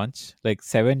on the launch? Like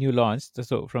 7 you launched,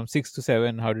 so from 6 to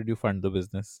 7, how did you fund the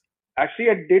business?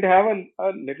 Actually, I did have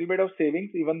a little bit of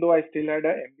savings, even though I still had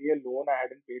a MBA loan I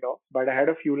hadn't paid off. But I had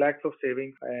a few lakhs of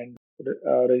savings, and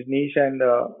Rajneesh and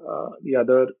the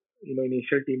other,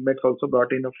 initial teammates also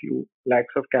brought in a few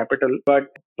lakhs of capital. But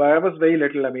I was very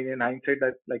little. I mean, in hindsight,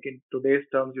 that like in today's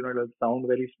terms, it'll sound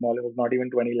very small. It was not even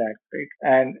 20 lakhs, right?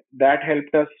 And that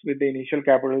helped us with the initial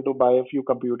capital to buy a few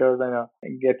computers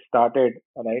and get started,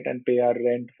 right, and pay our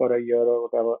rent for a year or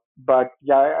whatever. But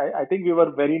yeah, I think we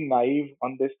were very naive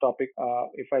on this topic.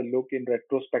 If I look in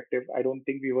retrospective, I don't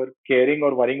think we were caring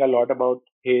or worrying a lot about,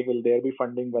 hey, will there be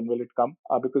funding? When will it come?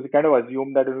 Because we kind of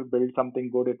assumed that if we build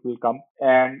something good, it will come.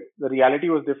 And the reality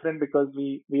was different because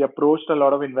we approached a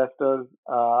lot of investors,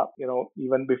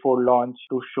 even before launch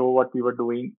to show what we were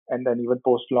doing, and then even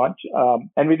post launch.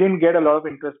 And we didn't get a lot of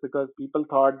interest because people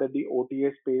thought that the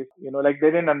OTA space, like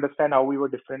they didn't understand how we were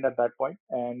different at that point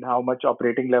and how much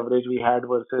operating leverage we had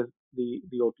versus the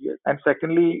OTS. And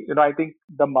secondly, I think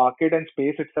the market and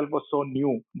space itself was so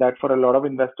new that for a lot of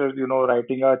investors,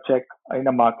 writing a check in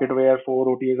a market where four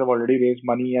OTAs have already raised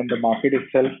money and the market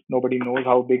itself, nobody knows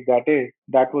how big that is,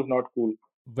 that was not cool.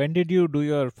 When did you do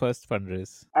your first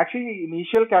fundraise? Actually,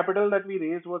 initial capital that we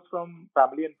raised was from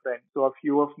family and friends. So a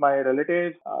few of my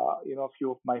relatives, a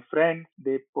few of my friends,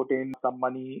 they put in some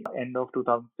money end of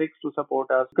 2006 to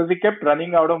support us because we kept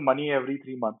running out of money every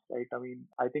 3 months, right? I mean,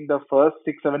 I think the first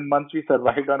 6, 7 months we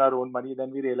survived on our own money.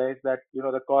 Then we realized that,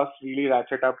 the costs really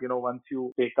ratchet up, once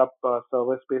you take up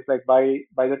server space. Like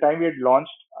by the time we had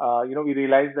launched, we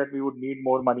realized that we would need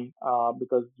more money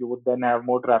because you would then have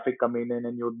more traffic coming in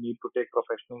and you would need to take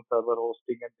professional server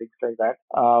hosting and things like that.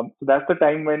 So that's the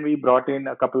time when we brought in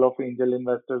a couple of angel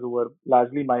investors who were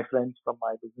largely my friends from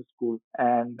my business school,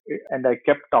 and I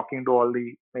kept talking to all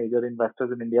the major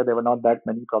investors in India. There were not that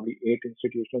many, probably 8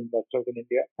 institutional investors in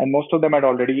India, and most of them had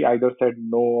already either said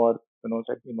no or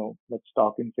said, let's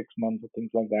talk in 6 months or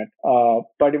things like that.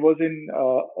 But it was in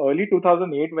early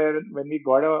 2008 when we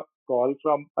got a call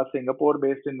from a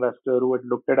Singapore-based investor who had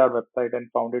looked at our website and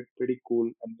found it pretty cool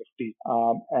and nifty.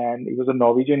 And he was a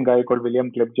Norwegian guy called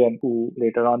William Klipgen, who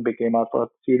later on became our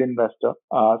first seed investor.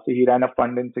 So he ran a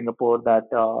fund in Singapore that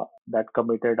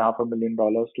committed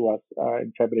 $500,000 to us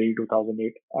in February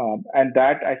 2008. And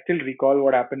that I still recall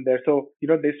what happened there. So,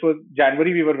 this was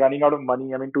January, we were running out of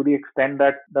money. I mean, to the extent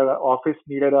that the office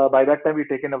needed by that time, we'd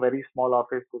taken a very small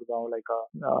office, Gurgaon, like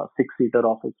a 6-seater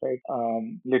office, right?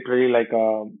 Literally like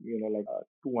like a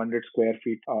 200 square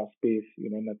feet space,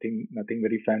 nothing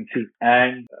very fancy.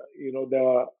 And,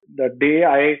 the day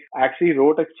I actually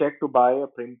wrote a check to buy a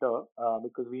printer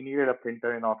because we needed a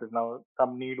printer in office. Now,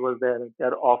 some need was there.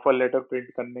 Their offer letter print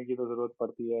करने की तो जरूरत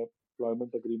पड़ती है,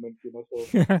 employment agreement,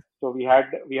 So we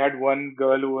had one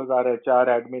girl who was our HR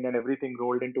admin and everything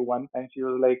rolled into one, and she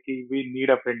was like, we need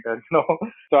a printer,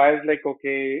 So I was like,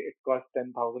 okay, it costs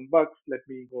 $10,000. Let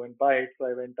me go and buy it. So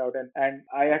I went out and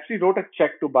I actually wrote a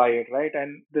check to buy it, right?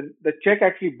 And the check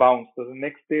actually bounced. So the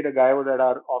next day, the guy was at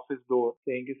our office door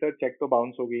saying, sir, check to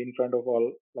bounce again in front of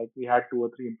all, like we had 2 or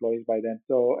 3 employees by then.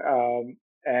 So,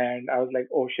 and I was like,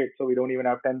 oh shit, so we don't even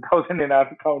have 10,000 in our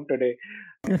account today.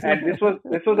 And this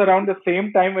was around the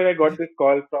same time where I got this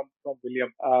call from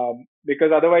William,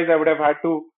 because otherwise I would have had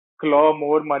to claw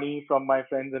more money from my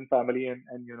friends and family and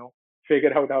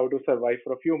figure out how to survive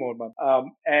for a few more months.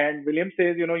 And William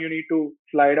says, you need to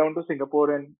fly down to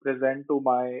Singapore and present to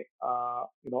my,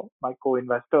 my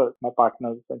co-investors, my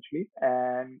partners essentially.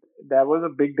 And there was a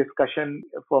big discussion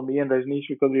for me and Rajneesh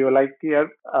because we were like, yeah,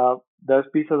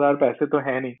 10-20,000 पैसे तो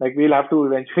है नहीं. Like we'll have to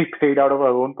eventually pay it out of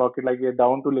our own pocket. Like we're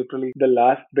down to literally the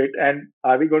last bit. And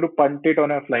are we going to punt it on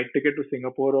a flight ticket to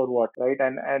Singapore or what, right?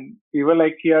 And we were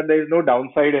like, yeah, there is no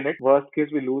downside in it. Worst case,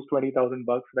 we lose 20,000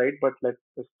 bucks, right? But let's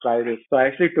just try this. So I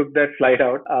actually took that flight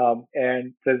out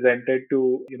and presented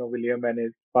to William and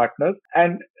his partners.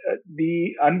 And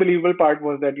the unbelievable part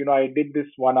was that I did this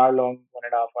 1 hour long,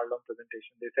 1.5 hour long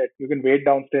presentation. They said you can wait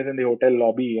downstairs in the hotel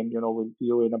lobby, and we'll see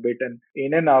you in a bit. And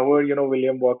in an hour,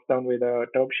 William walks down with a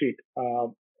term sheet,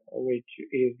 which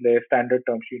is their standard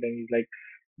term sheet, and he's like,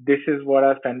 this is what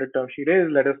our standard term sheet is.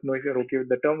 Let us know if you're okay with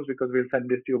the terms because we'll send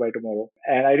this to you by tomorrow.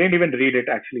 And I didn't even read it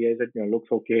actually. I said,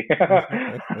 looks okay.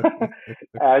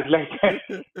 I was like,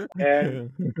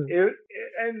 and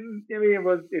I mean,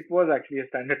 it was actually a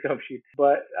standard term sheet.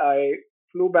 But I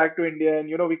flew back to India, and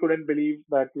we couldn't believe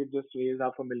that we just raised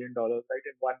 $500,000 right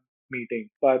in one meeting.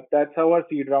 But that's how our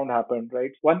seed round happened,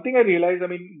 right? One thing I realized, I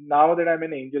mean, now that I'm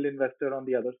an angel investor on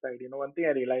the other side, one thing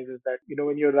I realize is that,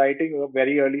 when you're writing a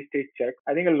very early stage check,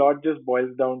 I think a lot just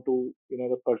boils down to,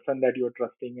 the person that you're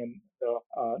trusting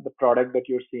and the product that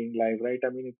you're seeing live, right? I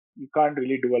mean, you can't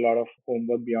really do a lot of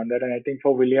homework beyond that. And I think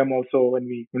for William also, when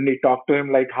we talked to him,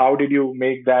 like, how did you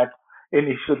make that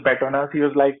initial bet on us? He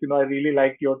was like, I really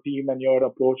like your team and your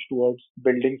approach towards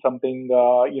building something,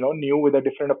 new with a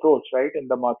different approach, right, in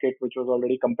the market, which was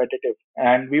already competitive.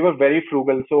 And we were very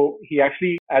frugal. So he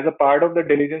actually, as a part of the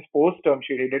diligence post term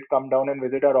sheet, he did come down and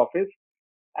visit our office.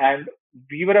 And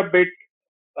we were a bit,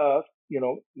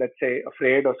 let's say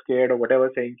afraid or scared or whatever,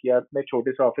 saying कि यार मैं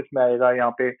छोटे से office में आएगा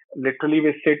यहाँ पे. Literally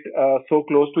we sit so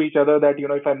close to each other that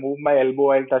if I move my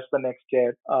elbow I'll touch the next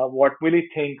chair. What will he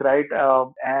think, right?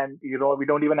 And we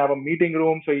don't even have a meeting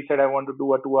room. So he said, I want to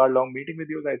do a 2 hour long meeting with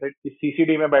you. So I said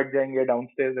CCD में बैठ जाएंगे.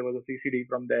 Downstairs there was a CCD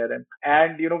from there,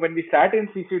 and when we sat in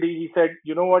CCD, he said,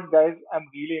 what guys, I'm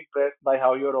really impressed by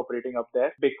how you're operating up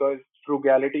there, because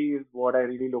frugality is what I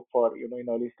really look for, in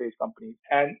early stage companies.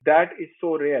 And that is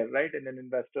so rare, right, in an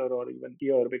investor or even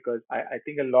here, because I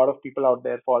think a lot of people out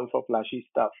there fall for flashy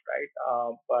stuff, right?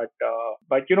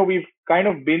 But we've kind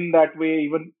of been that way.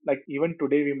 Even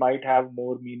today, we might have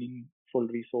more meaningful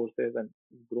resources and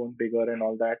grown bigger and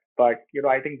all that. But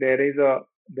I think there is a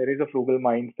frugal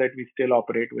mindset we still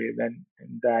operate with, and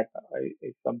that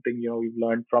is something we've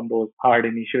learned from those hard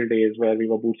initial days where we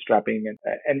were bootstrapping,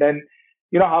 and then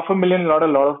 $500,000 not a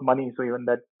lot of money. So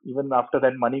even after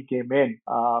that money came in,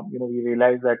 we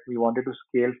realized that we wanted to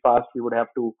scale fast. We would have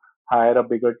to hire a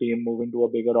bigger team, move into a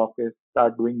bigger office,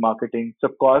 start doing marketing. So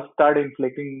costs start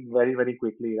inflating very, very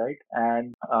quickly, right?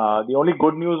 And the only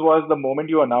good news was the moment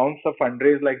you announce a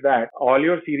fundraise like that, all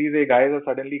your Series A guys are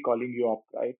suddenly calling you up,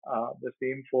 right? The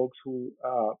same folks who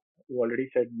already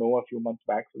said no a few months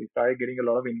back. So we started getting a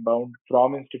lot of inbound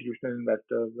from institutional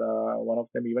investors. One of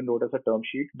them even wrote us a term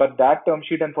sheet, but that term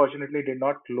sheet unfortunately did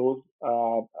not close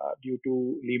due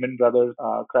to Lehman Brothers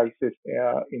crisis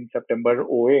in September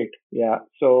 '08. Yeah.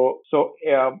 So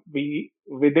we,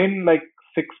 within like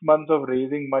 6 months of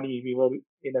raising money, we were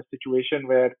in a situation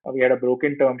where we had a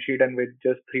broken term sheet, and with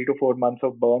just 3 to 4 months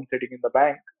of burn sitting in the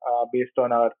bank, based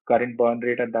on our current burn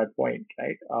rate at that point,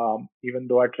 right? Even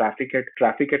though our traffic had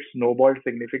snowballed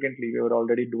significantly, we were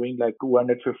already doing like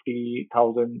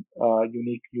 250,000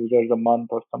 unique users a month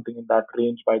or something in that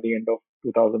range by the end of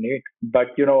 2008.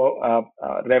 But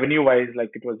revenue wise, like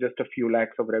it was just a few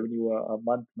lakhs of revenue a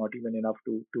month, not even enough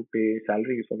to pay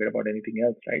salaries, forget about anything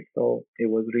else, right? So it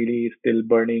was really still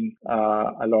burning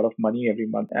a lot of money every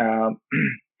month.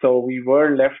 So we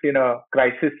were left in a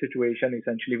crisis situation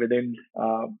essentially within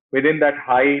that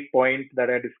high point that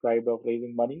I described of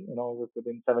raising money.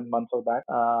 Within 7 months of that,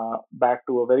 back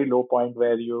to a very low point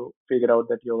where you figure out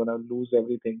that you're going to lose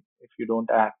everything if you don't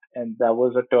act. And that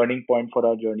was a turning point for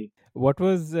our journey. What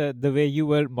was the way you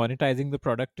were monetizing the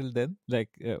product till then? Like,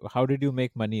 how did you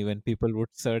make money when people would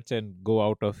search and go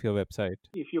out of your website?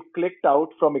 If you clicked out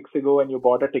from Ixigo and you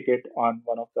bought a ticket on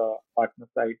one of the partner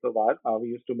sites of ours, we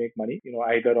used to make money,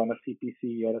 either on a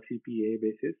CPC or a CPA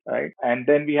basis, right? And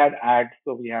then we had ads.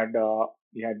 So we had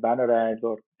banner ads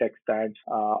or text ads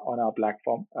on our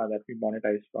platform that we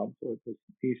monetized from. So it was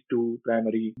these two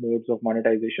primary modes of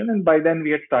monetization. And by then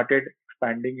we had started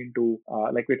expanding into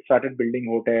we started building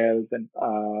hotels and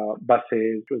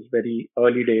buses. It was very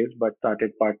early days, but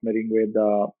started partnering with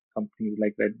companies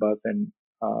like Redbus and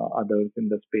others in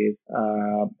the space.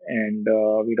 And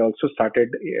we'd also started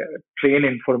train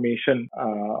information,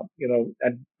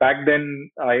 and back then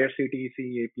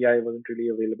IRCTC API wasn't really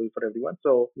available for everyone.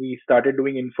 So we started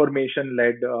doing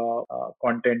information-led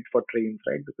content for trains,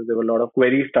 right? Because there were a lot of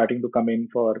queries starting to come in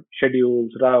for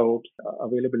schedules, routes,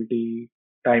 availability,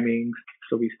 timings.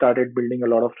 So we started building a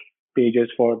lot of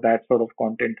pages for that sort of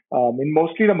content. In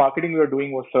mostly the marketing we were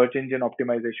doing was search engine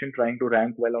optimization, trying to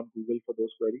rank well on Google for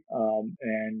those queries.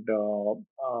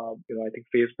 I think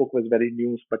Facebook was very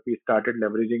new, but we started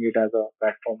leveraging it as a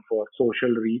platform for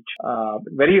social reach.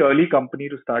 Very early company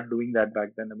to start doing that back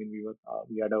then. I mean,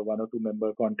 we had a 1 or 2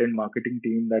 member content marketing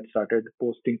team that started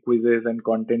posting quizzes and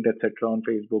content, etc., on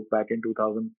Facebook back in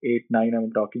 2008-9.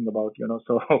 I'm talking about,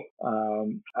 so.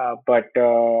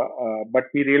 But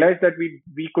we realized that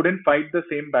we couldn't fight the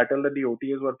same battle that the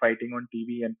OTAs were fighting on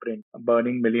TV and print,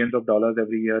 burning millions of dollars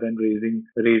every year and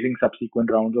raising subsequent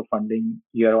rounds of funding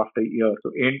year after year.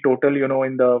 So in total,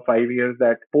 in the 5 years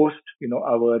that post,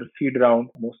 our seed round,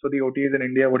 most of the OTAs in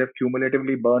India would have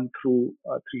cumulatively burned through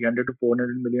 $300 to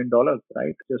 $400 million,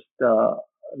 right? Just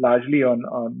largely on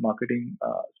marketing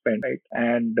spend, right?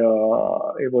 And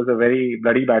it was a very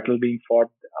bloody battle being fought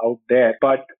out there.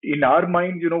 But in our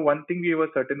minds, one thing we were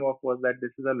certain of was that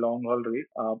this is a long haul race.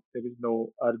 There is no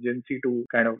urgency to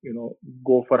kind of,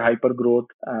 go for hyper growth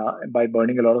by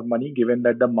burning a lot of money, given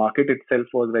that the market itself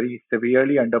was very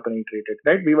severely underpenetrated,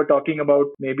 right? We were talking about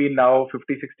maybe now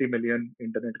 50-60 million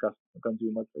internet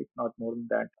consumers, right? Not more than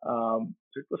that.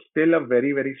 So it was still a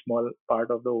very, very small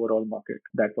part of the overall market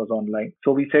that was online.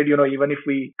 So we said, even if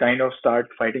we kind of start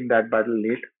fighting that battle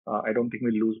late, I don't think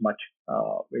we'll lose much.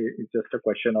 It's just a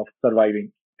question of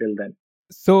surviving till then.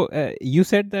 So you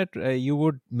said that you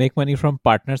would make money from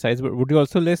partner sites, but would you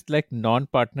also list like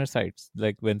non-partner sites,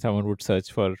 like when someone would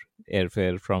search for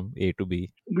airfare from A to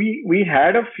B? We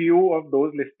had a few of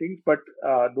those listings, but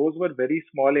those were very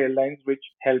small airlines which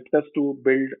helped us to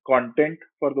build content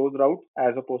for those routes,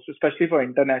 as opposed to, especially for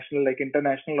international. Like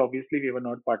international, obviously we were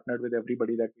not partnered with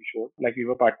everybody that we showed. Like we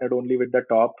were partnered only with the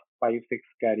top 5-6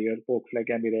 carriers, folks like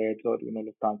Emirates or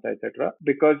Lufthansa, etc.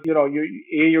 Because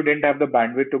you didn't have the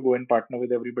bandwidth to go and partner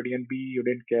with everybody, and B, you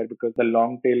didn't care because the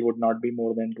long tail would not be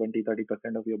more than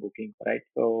 20-30% of your booking, right?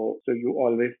 So you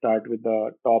always start with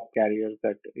the top carriers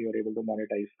that you're able to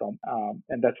monetize from,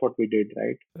 and that's what we did,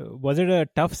 right? Was it a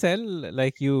tough sell?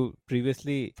 Like you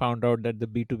previously found out that the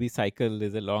B2B cycle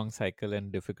is a long cycle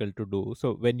and difficult to do.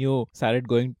 So when you started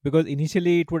going, because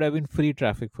initially it would have been free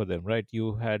traffic for them, right?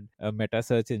 You had a meta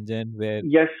search engine where...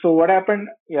 Yes. So what happened?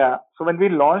 Yeah. So when we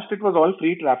launched, it was all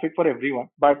free traffic for everyone.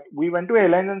 But we went to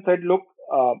airlines and said, look,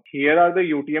 here are the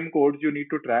UTM codes you need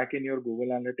to track in your Google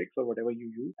Analytics or whatever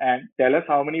you use, and tell us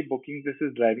how many bookings this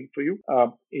is driving for you.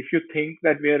 If you think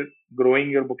that we are growing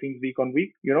your bookings week on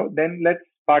week, then let's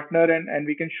partner and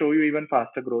we can show you even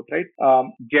faster growth, right?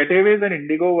 Jet Airways and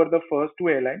Indigo were the first 2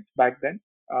 airlines back then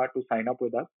to sign up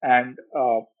with us, and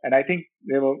I think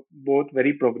they were both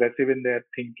very progressive in their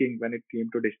thinking when it came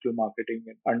to digital marketing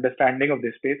and understanding of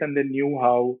this space, and they knew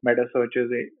how meta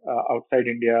searches outside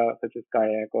India, such as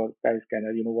Kayak or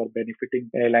Skyscanner, were benefiting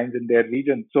airlines in their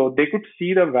region. So they could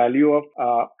see the value of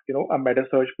a meta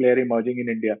search player emerging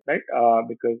in India, right?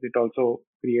 Because it also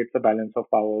creates a balance of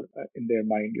power in their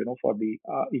mind, for the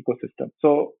ecosystem.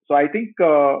 So I think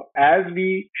as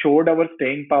we showed our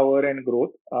staying power and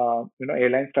growth,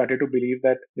 airlines started to believe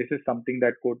that this is something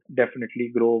that could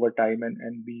definitely grow over time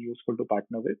and be useful to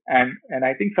partner with. And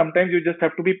I think sometimes you just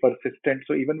have to be persistent.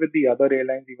 So even with the other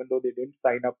airlines, even though they didn't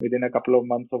sign up within a couple of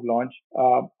months of launch,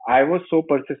 I was so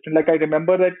persistent. Like I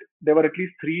remember that there were at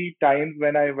least 3 times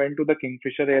when I went to the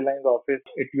Kingfisher Airlines office.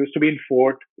 It used to be in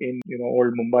Fort in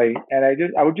old Mumbai, and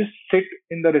I would just sit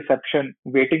in the reception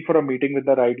waiting for a meeting with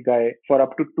the right guy for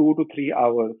up to 2 to 3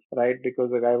 hours, right? Because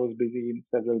the guy was busy in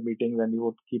several meetings and he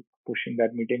would keep pushing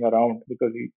that meeting around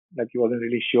because he wasn't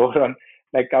really sure on.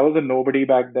 Like I was a nobody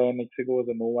back then, Ixigo was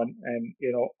a no one, and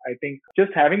I think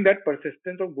just having that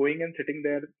persistence of going and sitting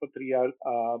there for 3 hours,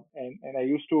 and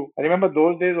I remember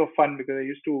those days were fun because I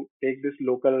used to take this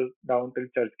local down till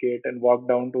Churchgate and walk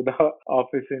down to the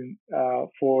office in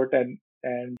Fort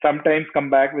and sometimes come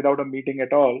back without a meeting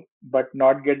at all, but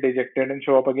not get dejected and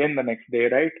show up again the next day,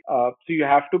 right? So you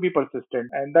have to be persistent.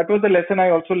 And that was the lesson I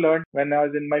also learned when I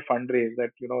was in my fundraise, that,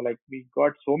 we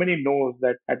got so many no's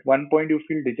that at one point you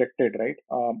feel dejected, right?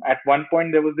 At one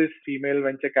point there was this female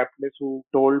venture capitalist who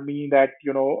told me that,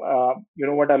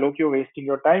 what, Aloke, you're wasting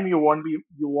your time. You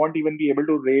won't even be able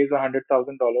to raise $100,000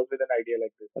 with an idea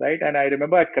like this, right? And I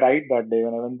remember I cried that day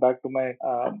when I went back to my,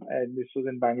 and this was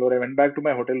in Bangalore, I went back to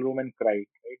my hotel room and cried,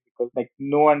 right? because like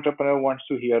no entrepreneur wants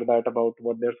to hear that about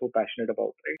what they're so passionate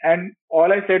about, right? And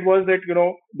all I said was that,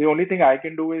 the only thing I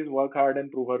can do is work hard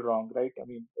and prove her wrong, right? I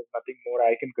mean, there's nothing more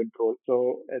I can control.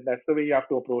 So that's the way you have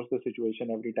to approach the situation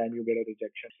every time you get a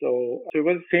rejection. So it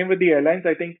was same with the airlines.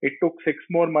 I think it took 6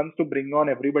 more months to bring on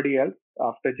everybody else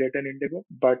after Jet and Indigo,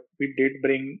 but we did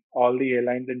bring all the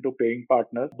airlines into paying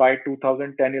partners. By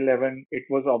 2010-11, it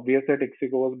was obvious that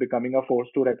Ixigo was becoming a force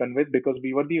to reckon with because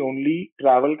we were the only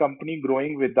travel company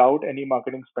growing without any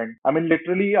marketing spend. I mean,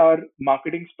 literally, our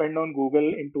marketing spend on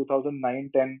Google in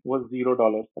 2009-10 was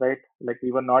 $0, right? Like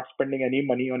we were not spending any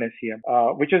money on SEM,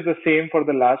 which is the same for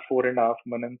the last 4.5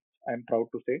 months. I'm proud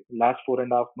to say, last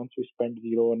 4.5 months we spent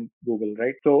zero on Google,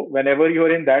 right? So whenever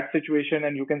you're in that situation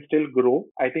and you can still grow,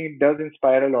 I think it does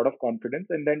inspire a lot of confidence.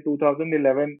 And then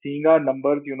 2011, seeing our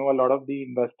numbers, a lot of the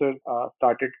investors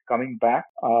started coming back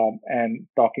and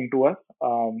talking to us,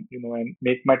 and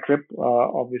Make My Trip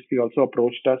obviously also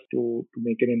approached us to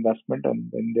make an investment, and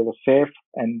then they were Safe,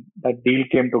 and that deal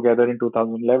came together in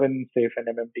 2011. Safe and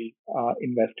MMT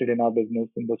invested in our business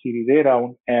in the Series A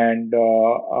round, and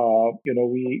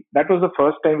we that was the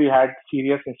first time we had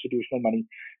serious institutional money.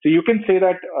 So you can say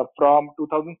that from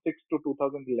 2006 to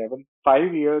 2011,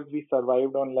 5 years we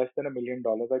survived on less than $1 million.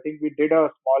 I think we did a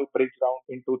small bridge round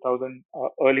in 2000,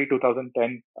 early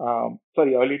 2010,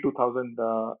 early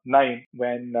 2009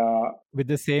 when with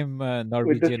the same with the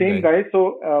Norwegian same guy. guy.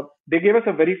 So they gave us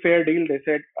a very fair deal. They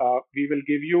said, we will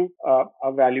give you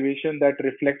a valuation that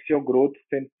reflects your growth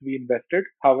since we invested.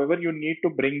 However, you need to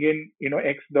bring in,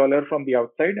 X dollar from the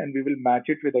outside, and we will match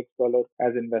it with X dollar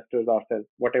as investors ourselves,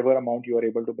 whatever amount you are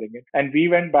able to bring in. And we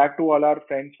went back to all our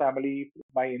friends, family,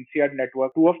 my INSEAD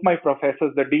network, two of my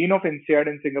professors, the dean of INSEAD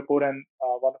in Singapore, and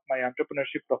one of my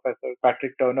entrepreneurship professors,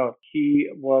 Patrick Turner. He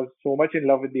was so much in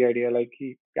love with the idea. Like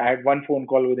I had one phone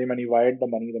call with him, and he wired the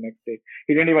money the next day.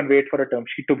 He didn't even wait for a term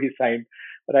sheet to be signed,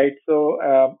 right? So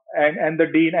and the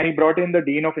dean, and he brought in the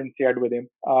dean of INSEAD with him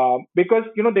because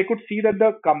they could see that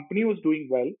the company was doing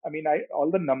well. I mean,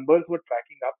 all the numbers were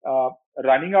tracking up.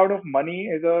 Running out of money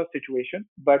is a situation,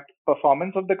 but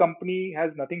performance of the company has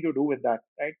nothing to do with that,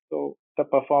 right? So the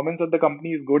performance of the company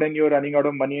is good and you're running out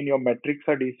of money and your metrics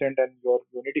are decent and your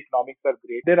unit economics are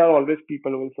great, there are always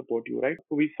people who will support you, right?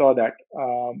 So we saw that.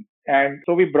 And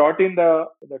so we brought in the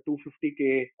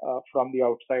 250K from the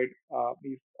outside.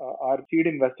 Our seed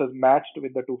investors matched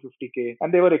with the 250K,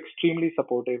 and they were extremely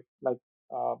supportive. Like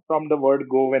from the word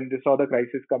go, when they saw the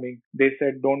crisis coming, they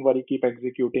said, "Don't worry, keep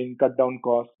executing, cut down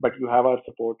costs, but you have our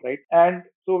support, right?" And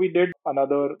so we did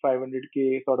another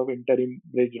 500K sort of interim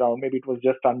bridge round. Maybe it was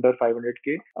just under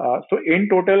 500K. So in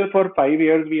total, for 5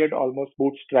 years, we had almost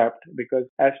bootstrapped because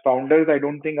as founders, I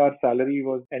don't think our salary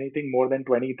was anything more than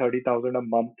 20,000-30,000 a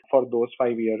month for those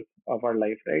 5 years of our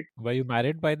life, right? Were you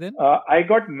married by then? I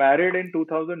got married in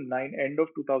 2009, end of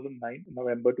 2009,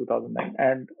 November 2009.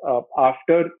 And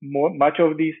after much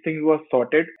of these things was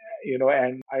sorted,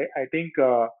 and I think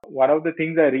one of the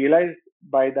things I realized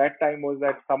by that time was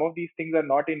that some of these things are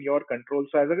not in your control.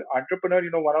 So as an entrepreneur,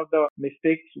 one of the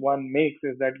mistakes one makes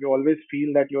is that you always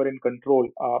feel that you're in control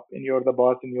and you're the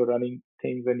boss and you're running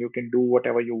things and you can do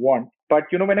whatever you want. But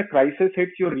when a crisis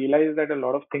hits, you realize that a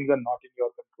lot of things are not in your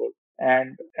control.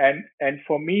 And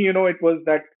for me, it was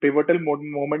that pivotal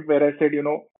moment where I said,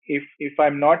 if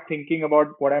I'm not thinking about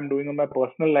what I'm doing in my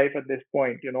personal life at this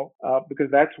point,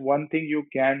 because that's one thing you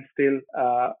can still,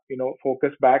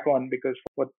 focus back on, because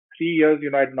for 3 years,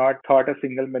 I'd not thought a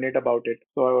single minute about it.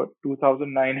 So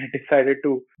 2009, I decided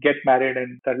to get married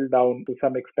and settle down to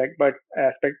some aspect,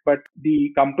 but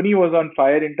the company was on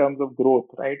fire in terms of growth,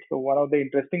 right? So one of the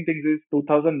interesting things is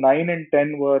 2009 and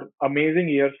 10 were amazing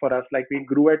years for us. Like we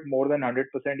grew at more than 100%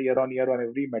 year on year on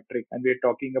every metric. And we're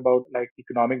talking about like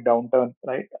economic downturn,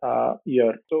 right?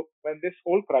 Year. So when this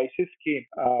whole crisis came,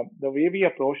 the way we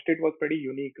approached it was pretty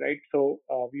unique, right? So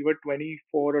we were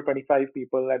 24 or 25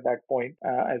 people at that point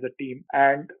as a team,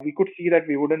 and we could see that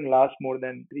we wouldn't last more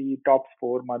than tops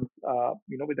 4 months,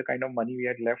 with the kind of money we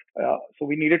had left. So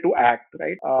we needed to act,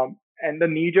 right? And the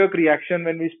knee-jerk reaction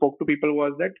when we spoke to people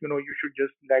was that, you should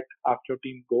just let half your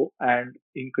team go and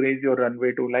increase your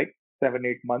runway to like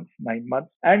 7-8 months, 9 months,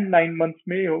 and 9 months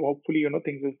may hopefully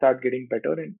things will start getting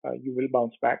better and you will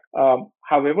bounce back.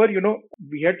 However,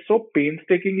 we had so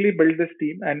painstakingly built this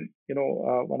team, and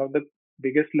one of the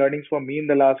biggest learnings for me in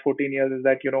the last 14 years is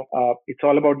that, it's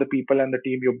all about the people and the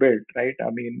team you build, right? I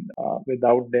mean,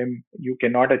 without them, you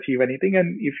cannot achieve anything.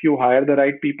 And if you hire the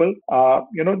right people,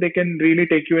 they can really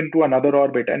take you into another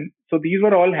orbit. And so these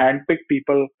were all handpicked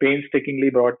people, painstakingly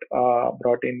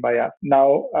brought in by us.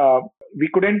 Now, we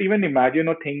couldn't even imagine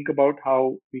or think about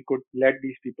how we could let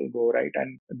these people go, right?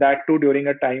 And that too during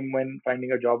a time when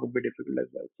finding a job would be difficult as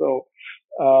well.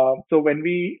 So when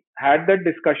we had that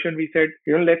discussion, we said,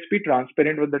 let's be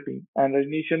transparent with the team. And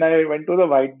Rajneesh and I went to the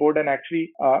whiteboard and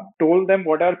actually told them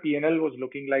what our P&L was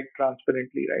looking like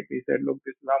transparently, right? We said, look,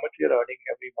 this is how much we are earning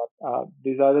every month.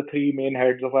 These are the three main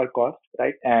heads of our cost,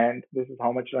 right? And this is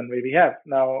how much runway we have.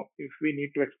 Now, if we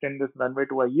need to extend this runway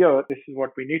to a year, this is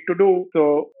what we need to do.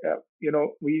 So,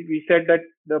 we said that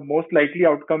the most likely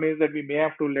outcome is that we may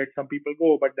have to let some people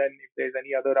go, but then if there's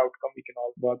any other outcome, we can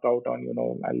all work out on,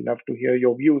 I'd love to hear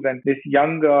your views. And this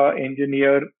young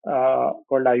engineer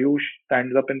called Ayush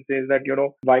stands up and says that,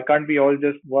 why can't we all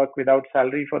just work without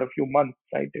salary for a few months,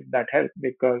 right? If that helps,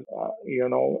 because,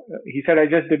 he said, I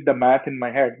just did the math in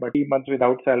my head, but 3 months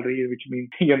without salary, which means,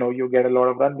 you get a lot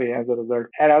of runway as a result.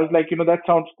 And I was like, that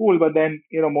sounds cool, but then,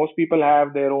 most people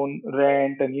have their own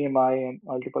rent and EMI and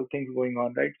multiple things going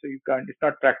on, right? So it's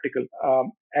not practical.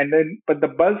 But the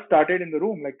buzz started in the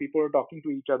room, like people were talking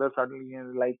to each other suddenly,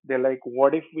 and they're like,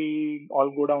 what if we all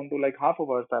go down to like half of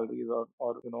our salaries or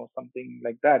something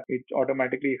like that? It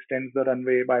automatically extends the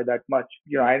runway by that much.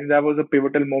 And that was a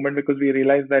pivotal moment because we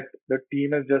realized that the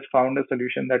team has just found a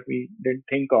solution that we didn't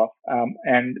think of.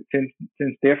 And since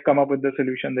they've come up with the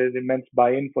solution, there's immense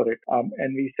buy-in for it.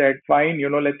 And we said, fine,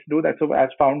 let's do that. So as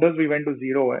founders, we went to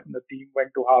zero and the team went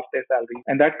to half their salary.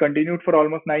 And that continued for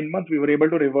almost 9 months. We were able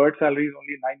to revert salaries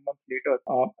only 9 months later.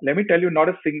 Let me tell you, not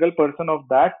a single person of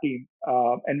that team,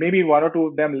 and maybe one or two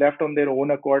of them left on their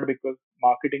own accord because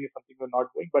marketing is something we're not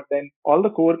doing. But then all the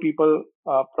core people,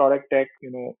 product tech,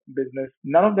 business,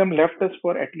 none of them left us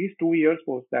for at least 2 years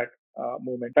post that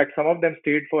moment. In fact, some of them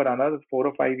stayed for another 4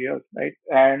 or 5 years, right?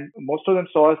 And most of them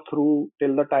saw us through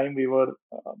till the time we were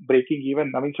breaking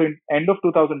even. I mean, so in end of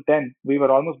 2010, we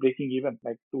were almost breaking even.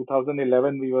 Like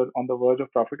 2011, we were on the verge of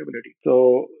profitability.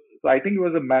 So I think it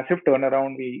was a massive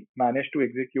turnaround. We managed to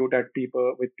execute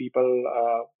with people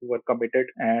who were committed,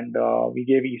 and we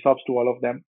gave ESOPs to all of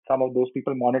them. Some of those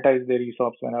people monetized their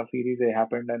ESOPs when our Series A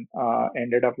happened and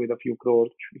ended up with a few crores,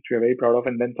 which we're very proud of.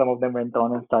 And then some of them went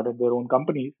on and started their own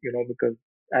companies, because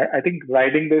I think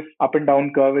riding this up and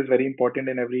down curve is very important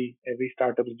in every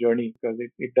startup's journey, because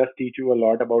it does teach you a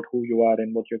lot about who you are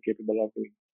and what you're capable of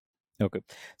doing. Okay.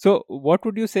 So what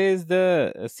would you say is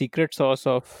the secret sauce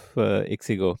of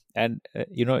Ixigo? And,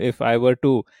 if I were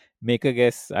to make a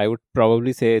guess, I would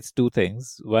probably say it's two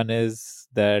things. One is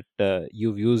that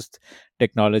you've used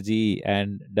technology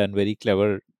and done very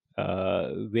clever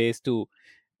ways to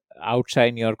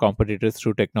outshine your competitors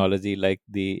through technology, like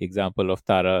the example of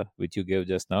Tara, which you gave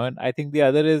just now. And I think the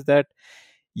other is that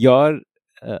your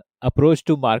approach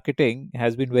to marketing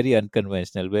has been very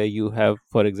unconventional, where you have,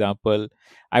 for example,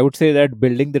 I would say that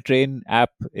building the train app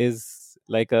is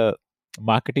like a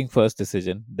marketing first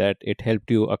decision, that it helped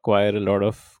you acquire a lot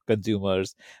of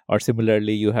consumers. Or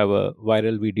similarly, you have a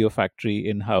viral video factory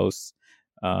in house.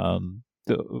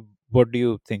 So what do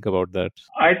you think about that?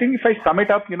 I think if I sum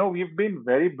it up, we've been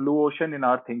very blue ocean in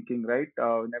our thinking, right?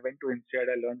 When I went to INSEAD,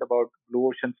 I learned about blue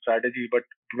ocean strategy, but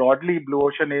broadly, blue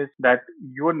ocean is that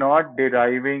you're not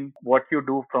deriving what you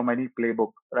do from any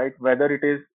playbook, right? Whether it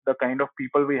is the kind of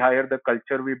people we hire, the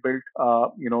culture we built,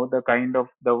 the kind of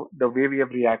the way we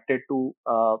have reacted to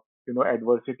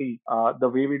adversity, the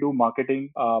way we do marketing,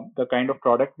 the kind of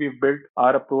product we've built,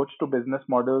 our approach to business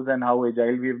models and how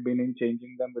agile we've been in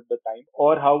changing them with the time,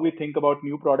 or how we think about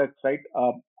new products, right?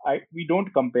 We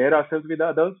don't compare ourselves with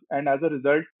others, and as a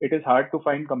result, it is hard to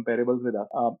find comparables with us.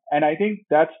 And I think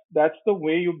that's the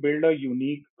way you build a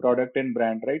unique product and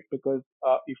brand, right? Because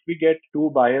if we get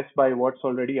too biased by what's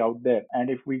already out there, and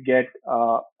if we get,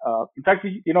 in fact,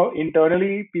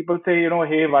 internally people say,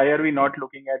 hey, why are we not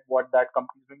looking at what that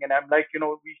company is doing? And I'm like,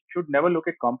 we should never look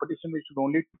at competition. We should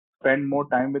only spend more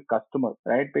time with customers,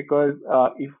 right? Because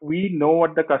if we know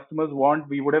what the customers want,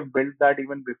 we would have built that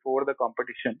even before the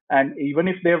competition. And even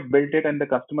if they have built it and the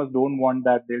customers don't want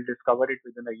that, they'll discover it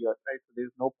within a year, right? So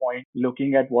there's no point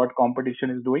looking at what competition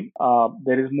is doing.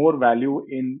 There is more value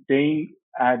in staying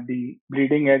at the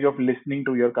bleeding edge of listening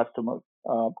to your customers.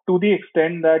 to the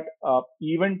extent that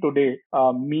even today,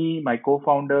 me, my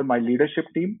co-founder, my leadership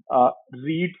team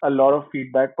reads a lot of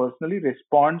feedback personally,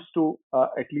 responds to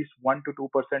at least 1 to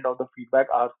 2% of the feedback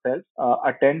ourselves,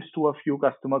 attends to a few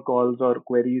customer calls or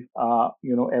queries,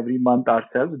 every month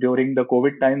ourselves. During the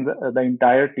COVID times, the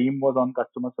entire team was on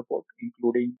customer support,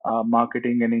 including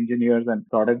marketing and engineers and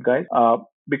product guys.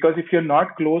 Because if you're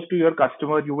not close to your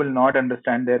customer, you will not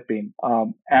understand their pain.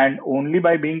 And only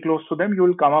by being close to them, you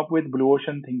will come up with blue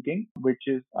ocean thinking, which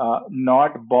is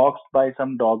not boxed by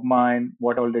some dogma and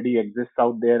what already exists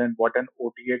out there and what an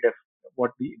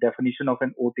what the definition of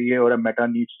an OTA or a meta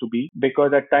needs to be.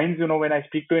 Because at times, when I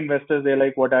speak to investors, they're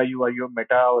like, what are you? Are you a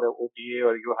meta or a OTA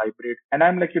or are you a hybrid? And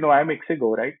I'm like, I'm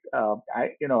Ixigo, right?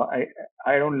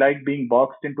 I don't like being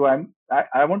boxed into,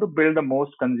 I want to build the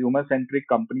most consumer centric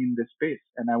company in this space.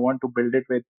 And I want to build it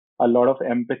with a lot of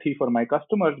empathy for my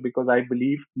customers, because I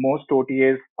believe most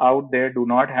OTAs out there do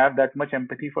not have that much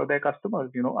empathy for their customers.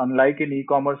 Unlike in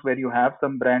e-commerce where you have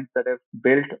some brands that have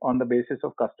built on the basis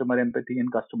of customer empathy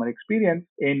and customer experience,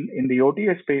 in the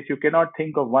OTA space, you cannot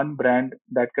think of one brand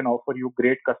that can offer you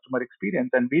great customer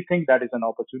experience. And we think that is an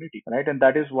opportunity, right? And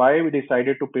that is why we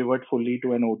decided to pivot fully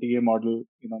to an OTA model,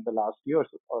 the last year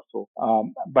or so.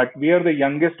 But we are the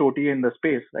youngest OTA in the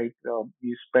space, right?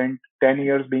 We spent 10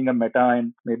 years being a meta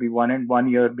and maybe 1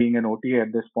 year being an OTA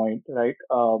at this point, right?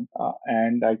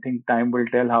 And I think time will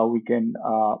tell how we can,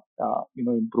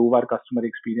 improve our customer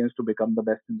experience to become the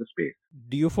best in the space.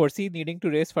 Do you foresee needing to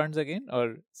raise funds again,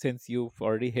 or since you've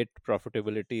already hit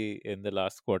profitability in the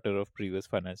last quarter of previous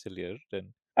financial year,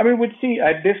 then? I mean, we'd see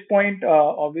at this point,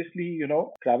 obviously,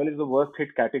 travel is the worst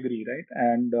hit category, right?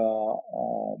 And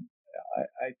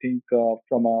I think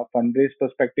from a fundraise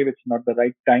perspective, it's not the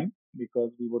right time,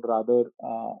 because we would rather,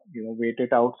 wait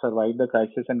it out, survive the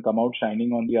crisis, and come out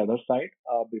shining on the other side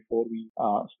before we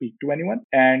speak to anyone.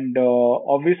 And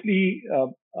obviously,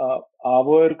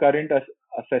 our current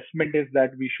assessment is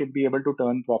that we should be able to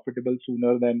turn profitable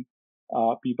sooner than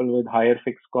people with higher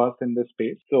fixed costs in this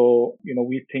space. So,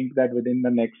 we think that within the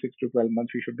next 6 to 12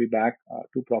 months, we should be back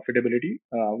to profitability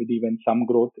with even some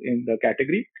growth in the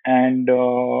category. And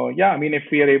if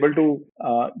we are able to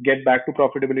get back to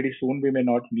profitability soon, we may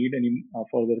not need any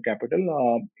further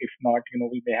capital. If not,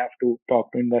 we may have to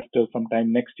talk to investors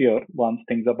sometime next year once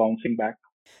things are bouncing back.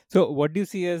 So what do you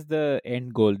see as the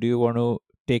end goal? Do you want to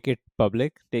take it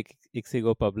public, take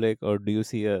Ixigo public, or do you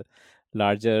see a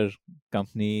larger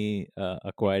company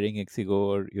acquiring Ixigo,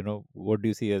 or what do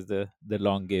you see as the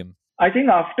long game? I think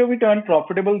after we turn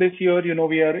profitable this year,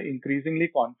 we are increasingly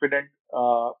confident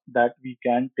that we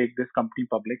can take this company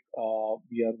public.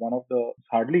 We are one of the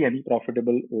hardly any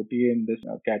profitable OTA in this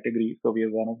category, so we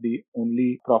are one of the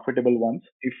only profitable ones.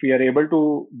 If we are able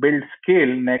to build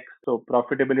scale next, so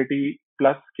profitability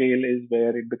plus scale is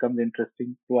where it becomes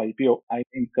interesting to IPO. I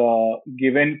think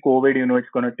given COVID, it's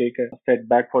going to take a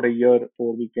setback for a year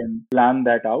before we can plan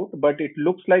that out. But it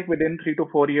looks like within 3 to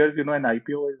 4 years, an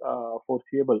IPO is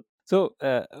foreseeable. So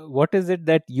what is it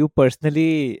that you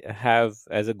personally have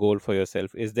as a goal for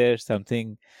yourself? Is there some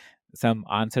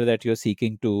answer that you're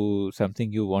seeking to,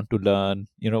 something you want to learn?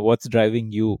 What's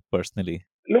driving you personally?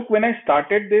 Look, when I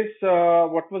started this,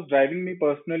 what was driving me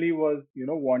personally was,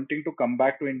 wanting to come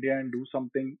back to India and do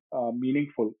something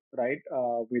meaningful, right?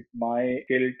 With my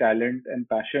skill, talent, and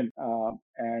passion. Or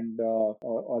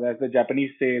as the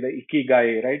Japanese say, the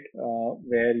ikigai, right?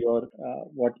 Where your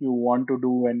what you want to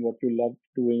do and what you love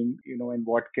doing, and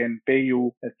what can pay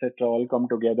you, etc., all come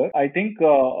together. I think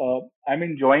I'm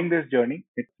enjoying this journey.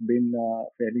 It's been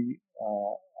fairly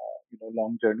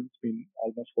long journey. It's been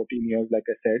almost 14 years, like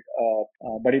I said,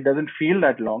 but it doesn't feel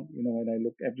that long. When I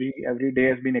look, every day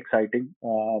has been exciting.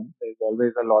 There's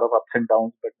always a lot of ups and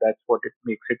downs, but that's what it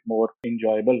makes it more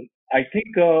enjoyable. I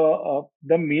think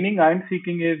the meaning I'm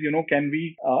seeking is, can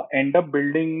we end up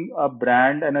building a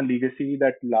brand and a legacy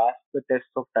that lasts the test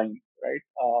of time, right?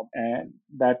 And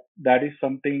that is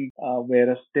something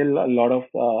where still a lot of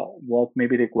work may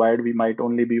be required. We might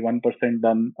only be 1%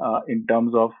 done in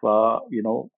terms of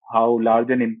how large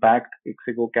an impact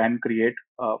Ixigo can create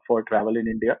for travel in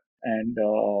India. And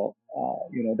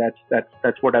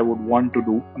that's what I would want to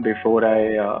do before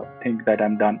I think that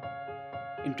I'm done.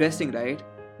 Interesting, right?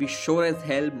 We sure as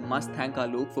hell must thank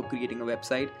Aloke for creating a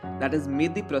website that has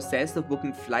made the process of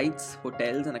booking flights,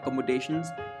 hotels, and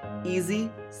accommodations easy,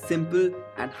 simple,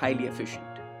 and highly efficient.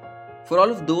 For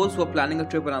all of those who are planning a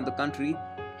trip around the country,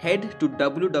 head to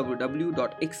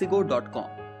www.ixigo.com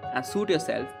and suit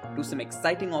yourself to some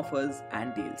exciting offers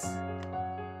and deals.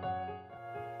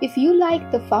 If you like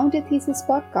the Founder Thesis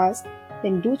podcast,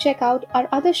 then do check out our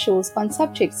other shows on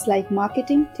subjects like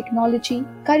marketing, technology,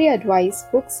 career advice,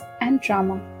 books, and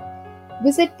drama.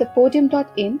 Visit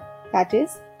thepodium.in, that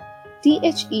is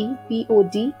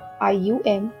thepodium.in,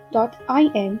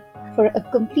 for a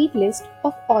complete list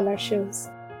of all our shows.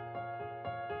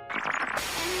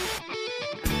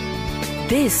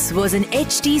 This was an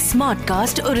HT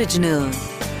Smartcast original.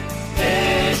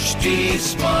 HT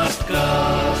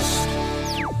Smartcast.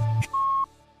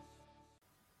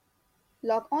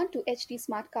 Log on to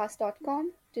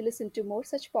htsmartcast.com to listen to more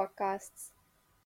such podcasts.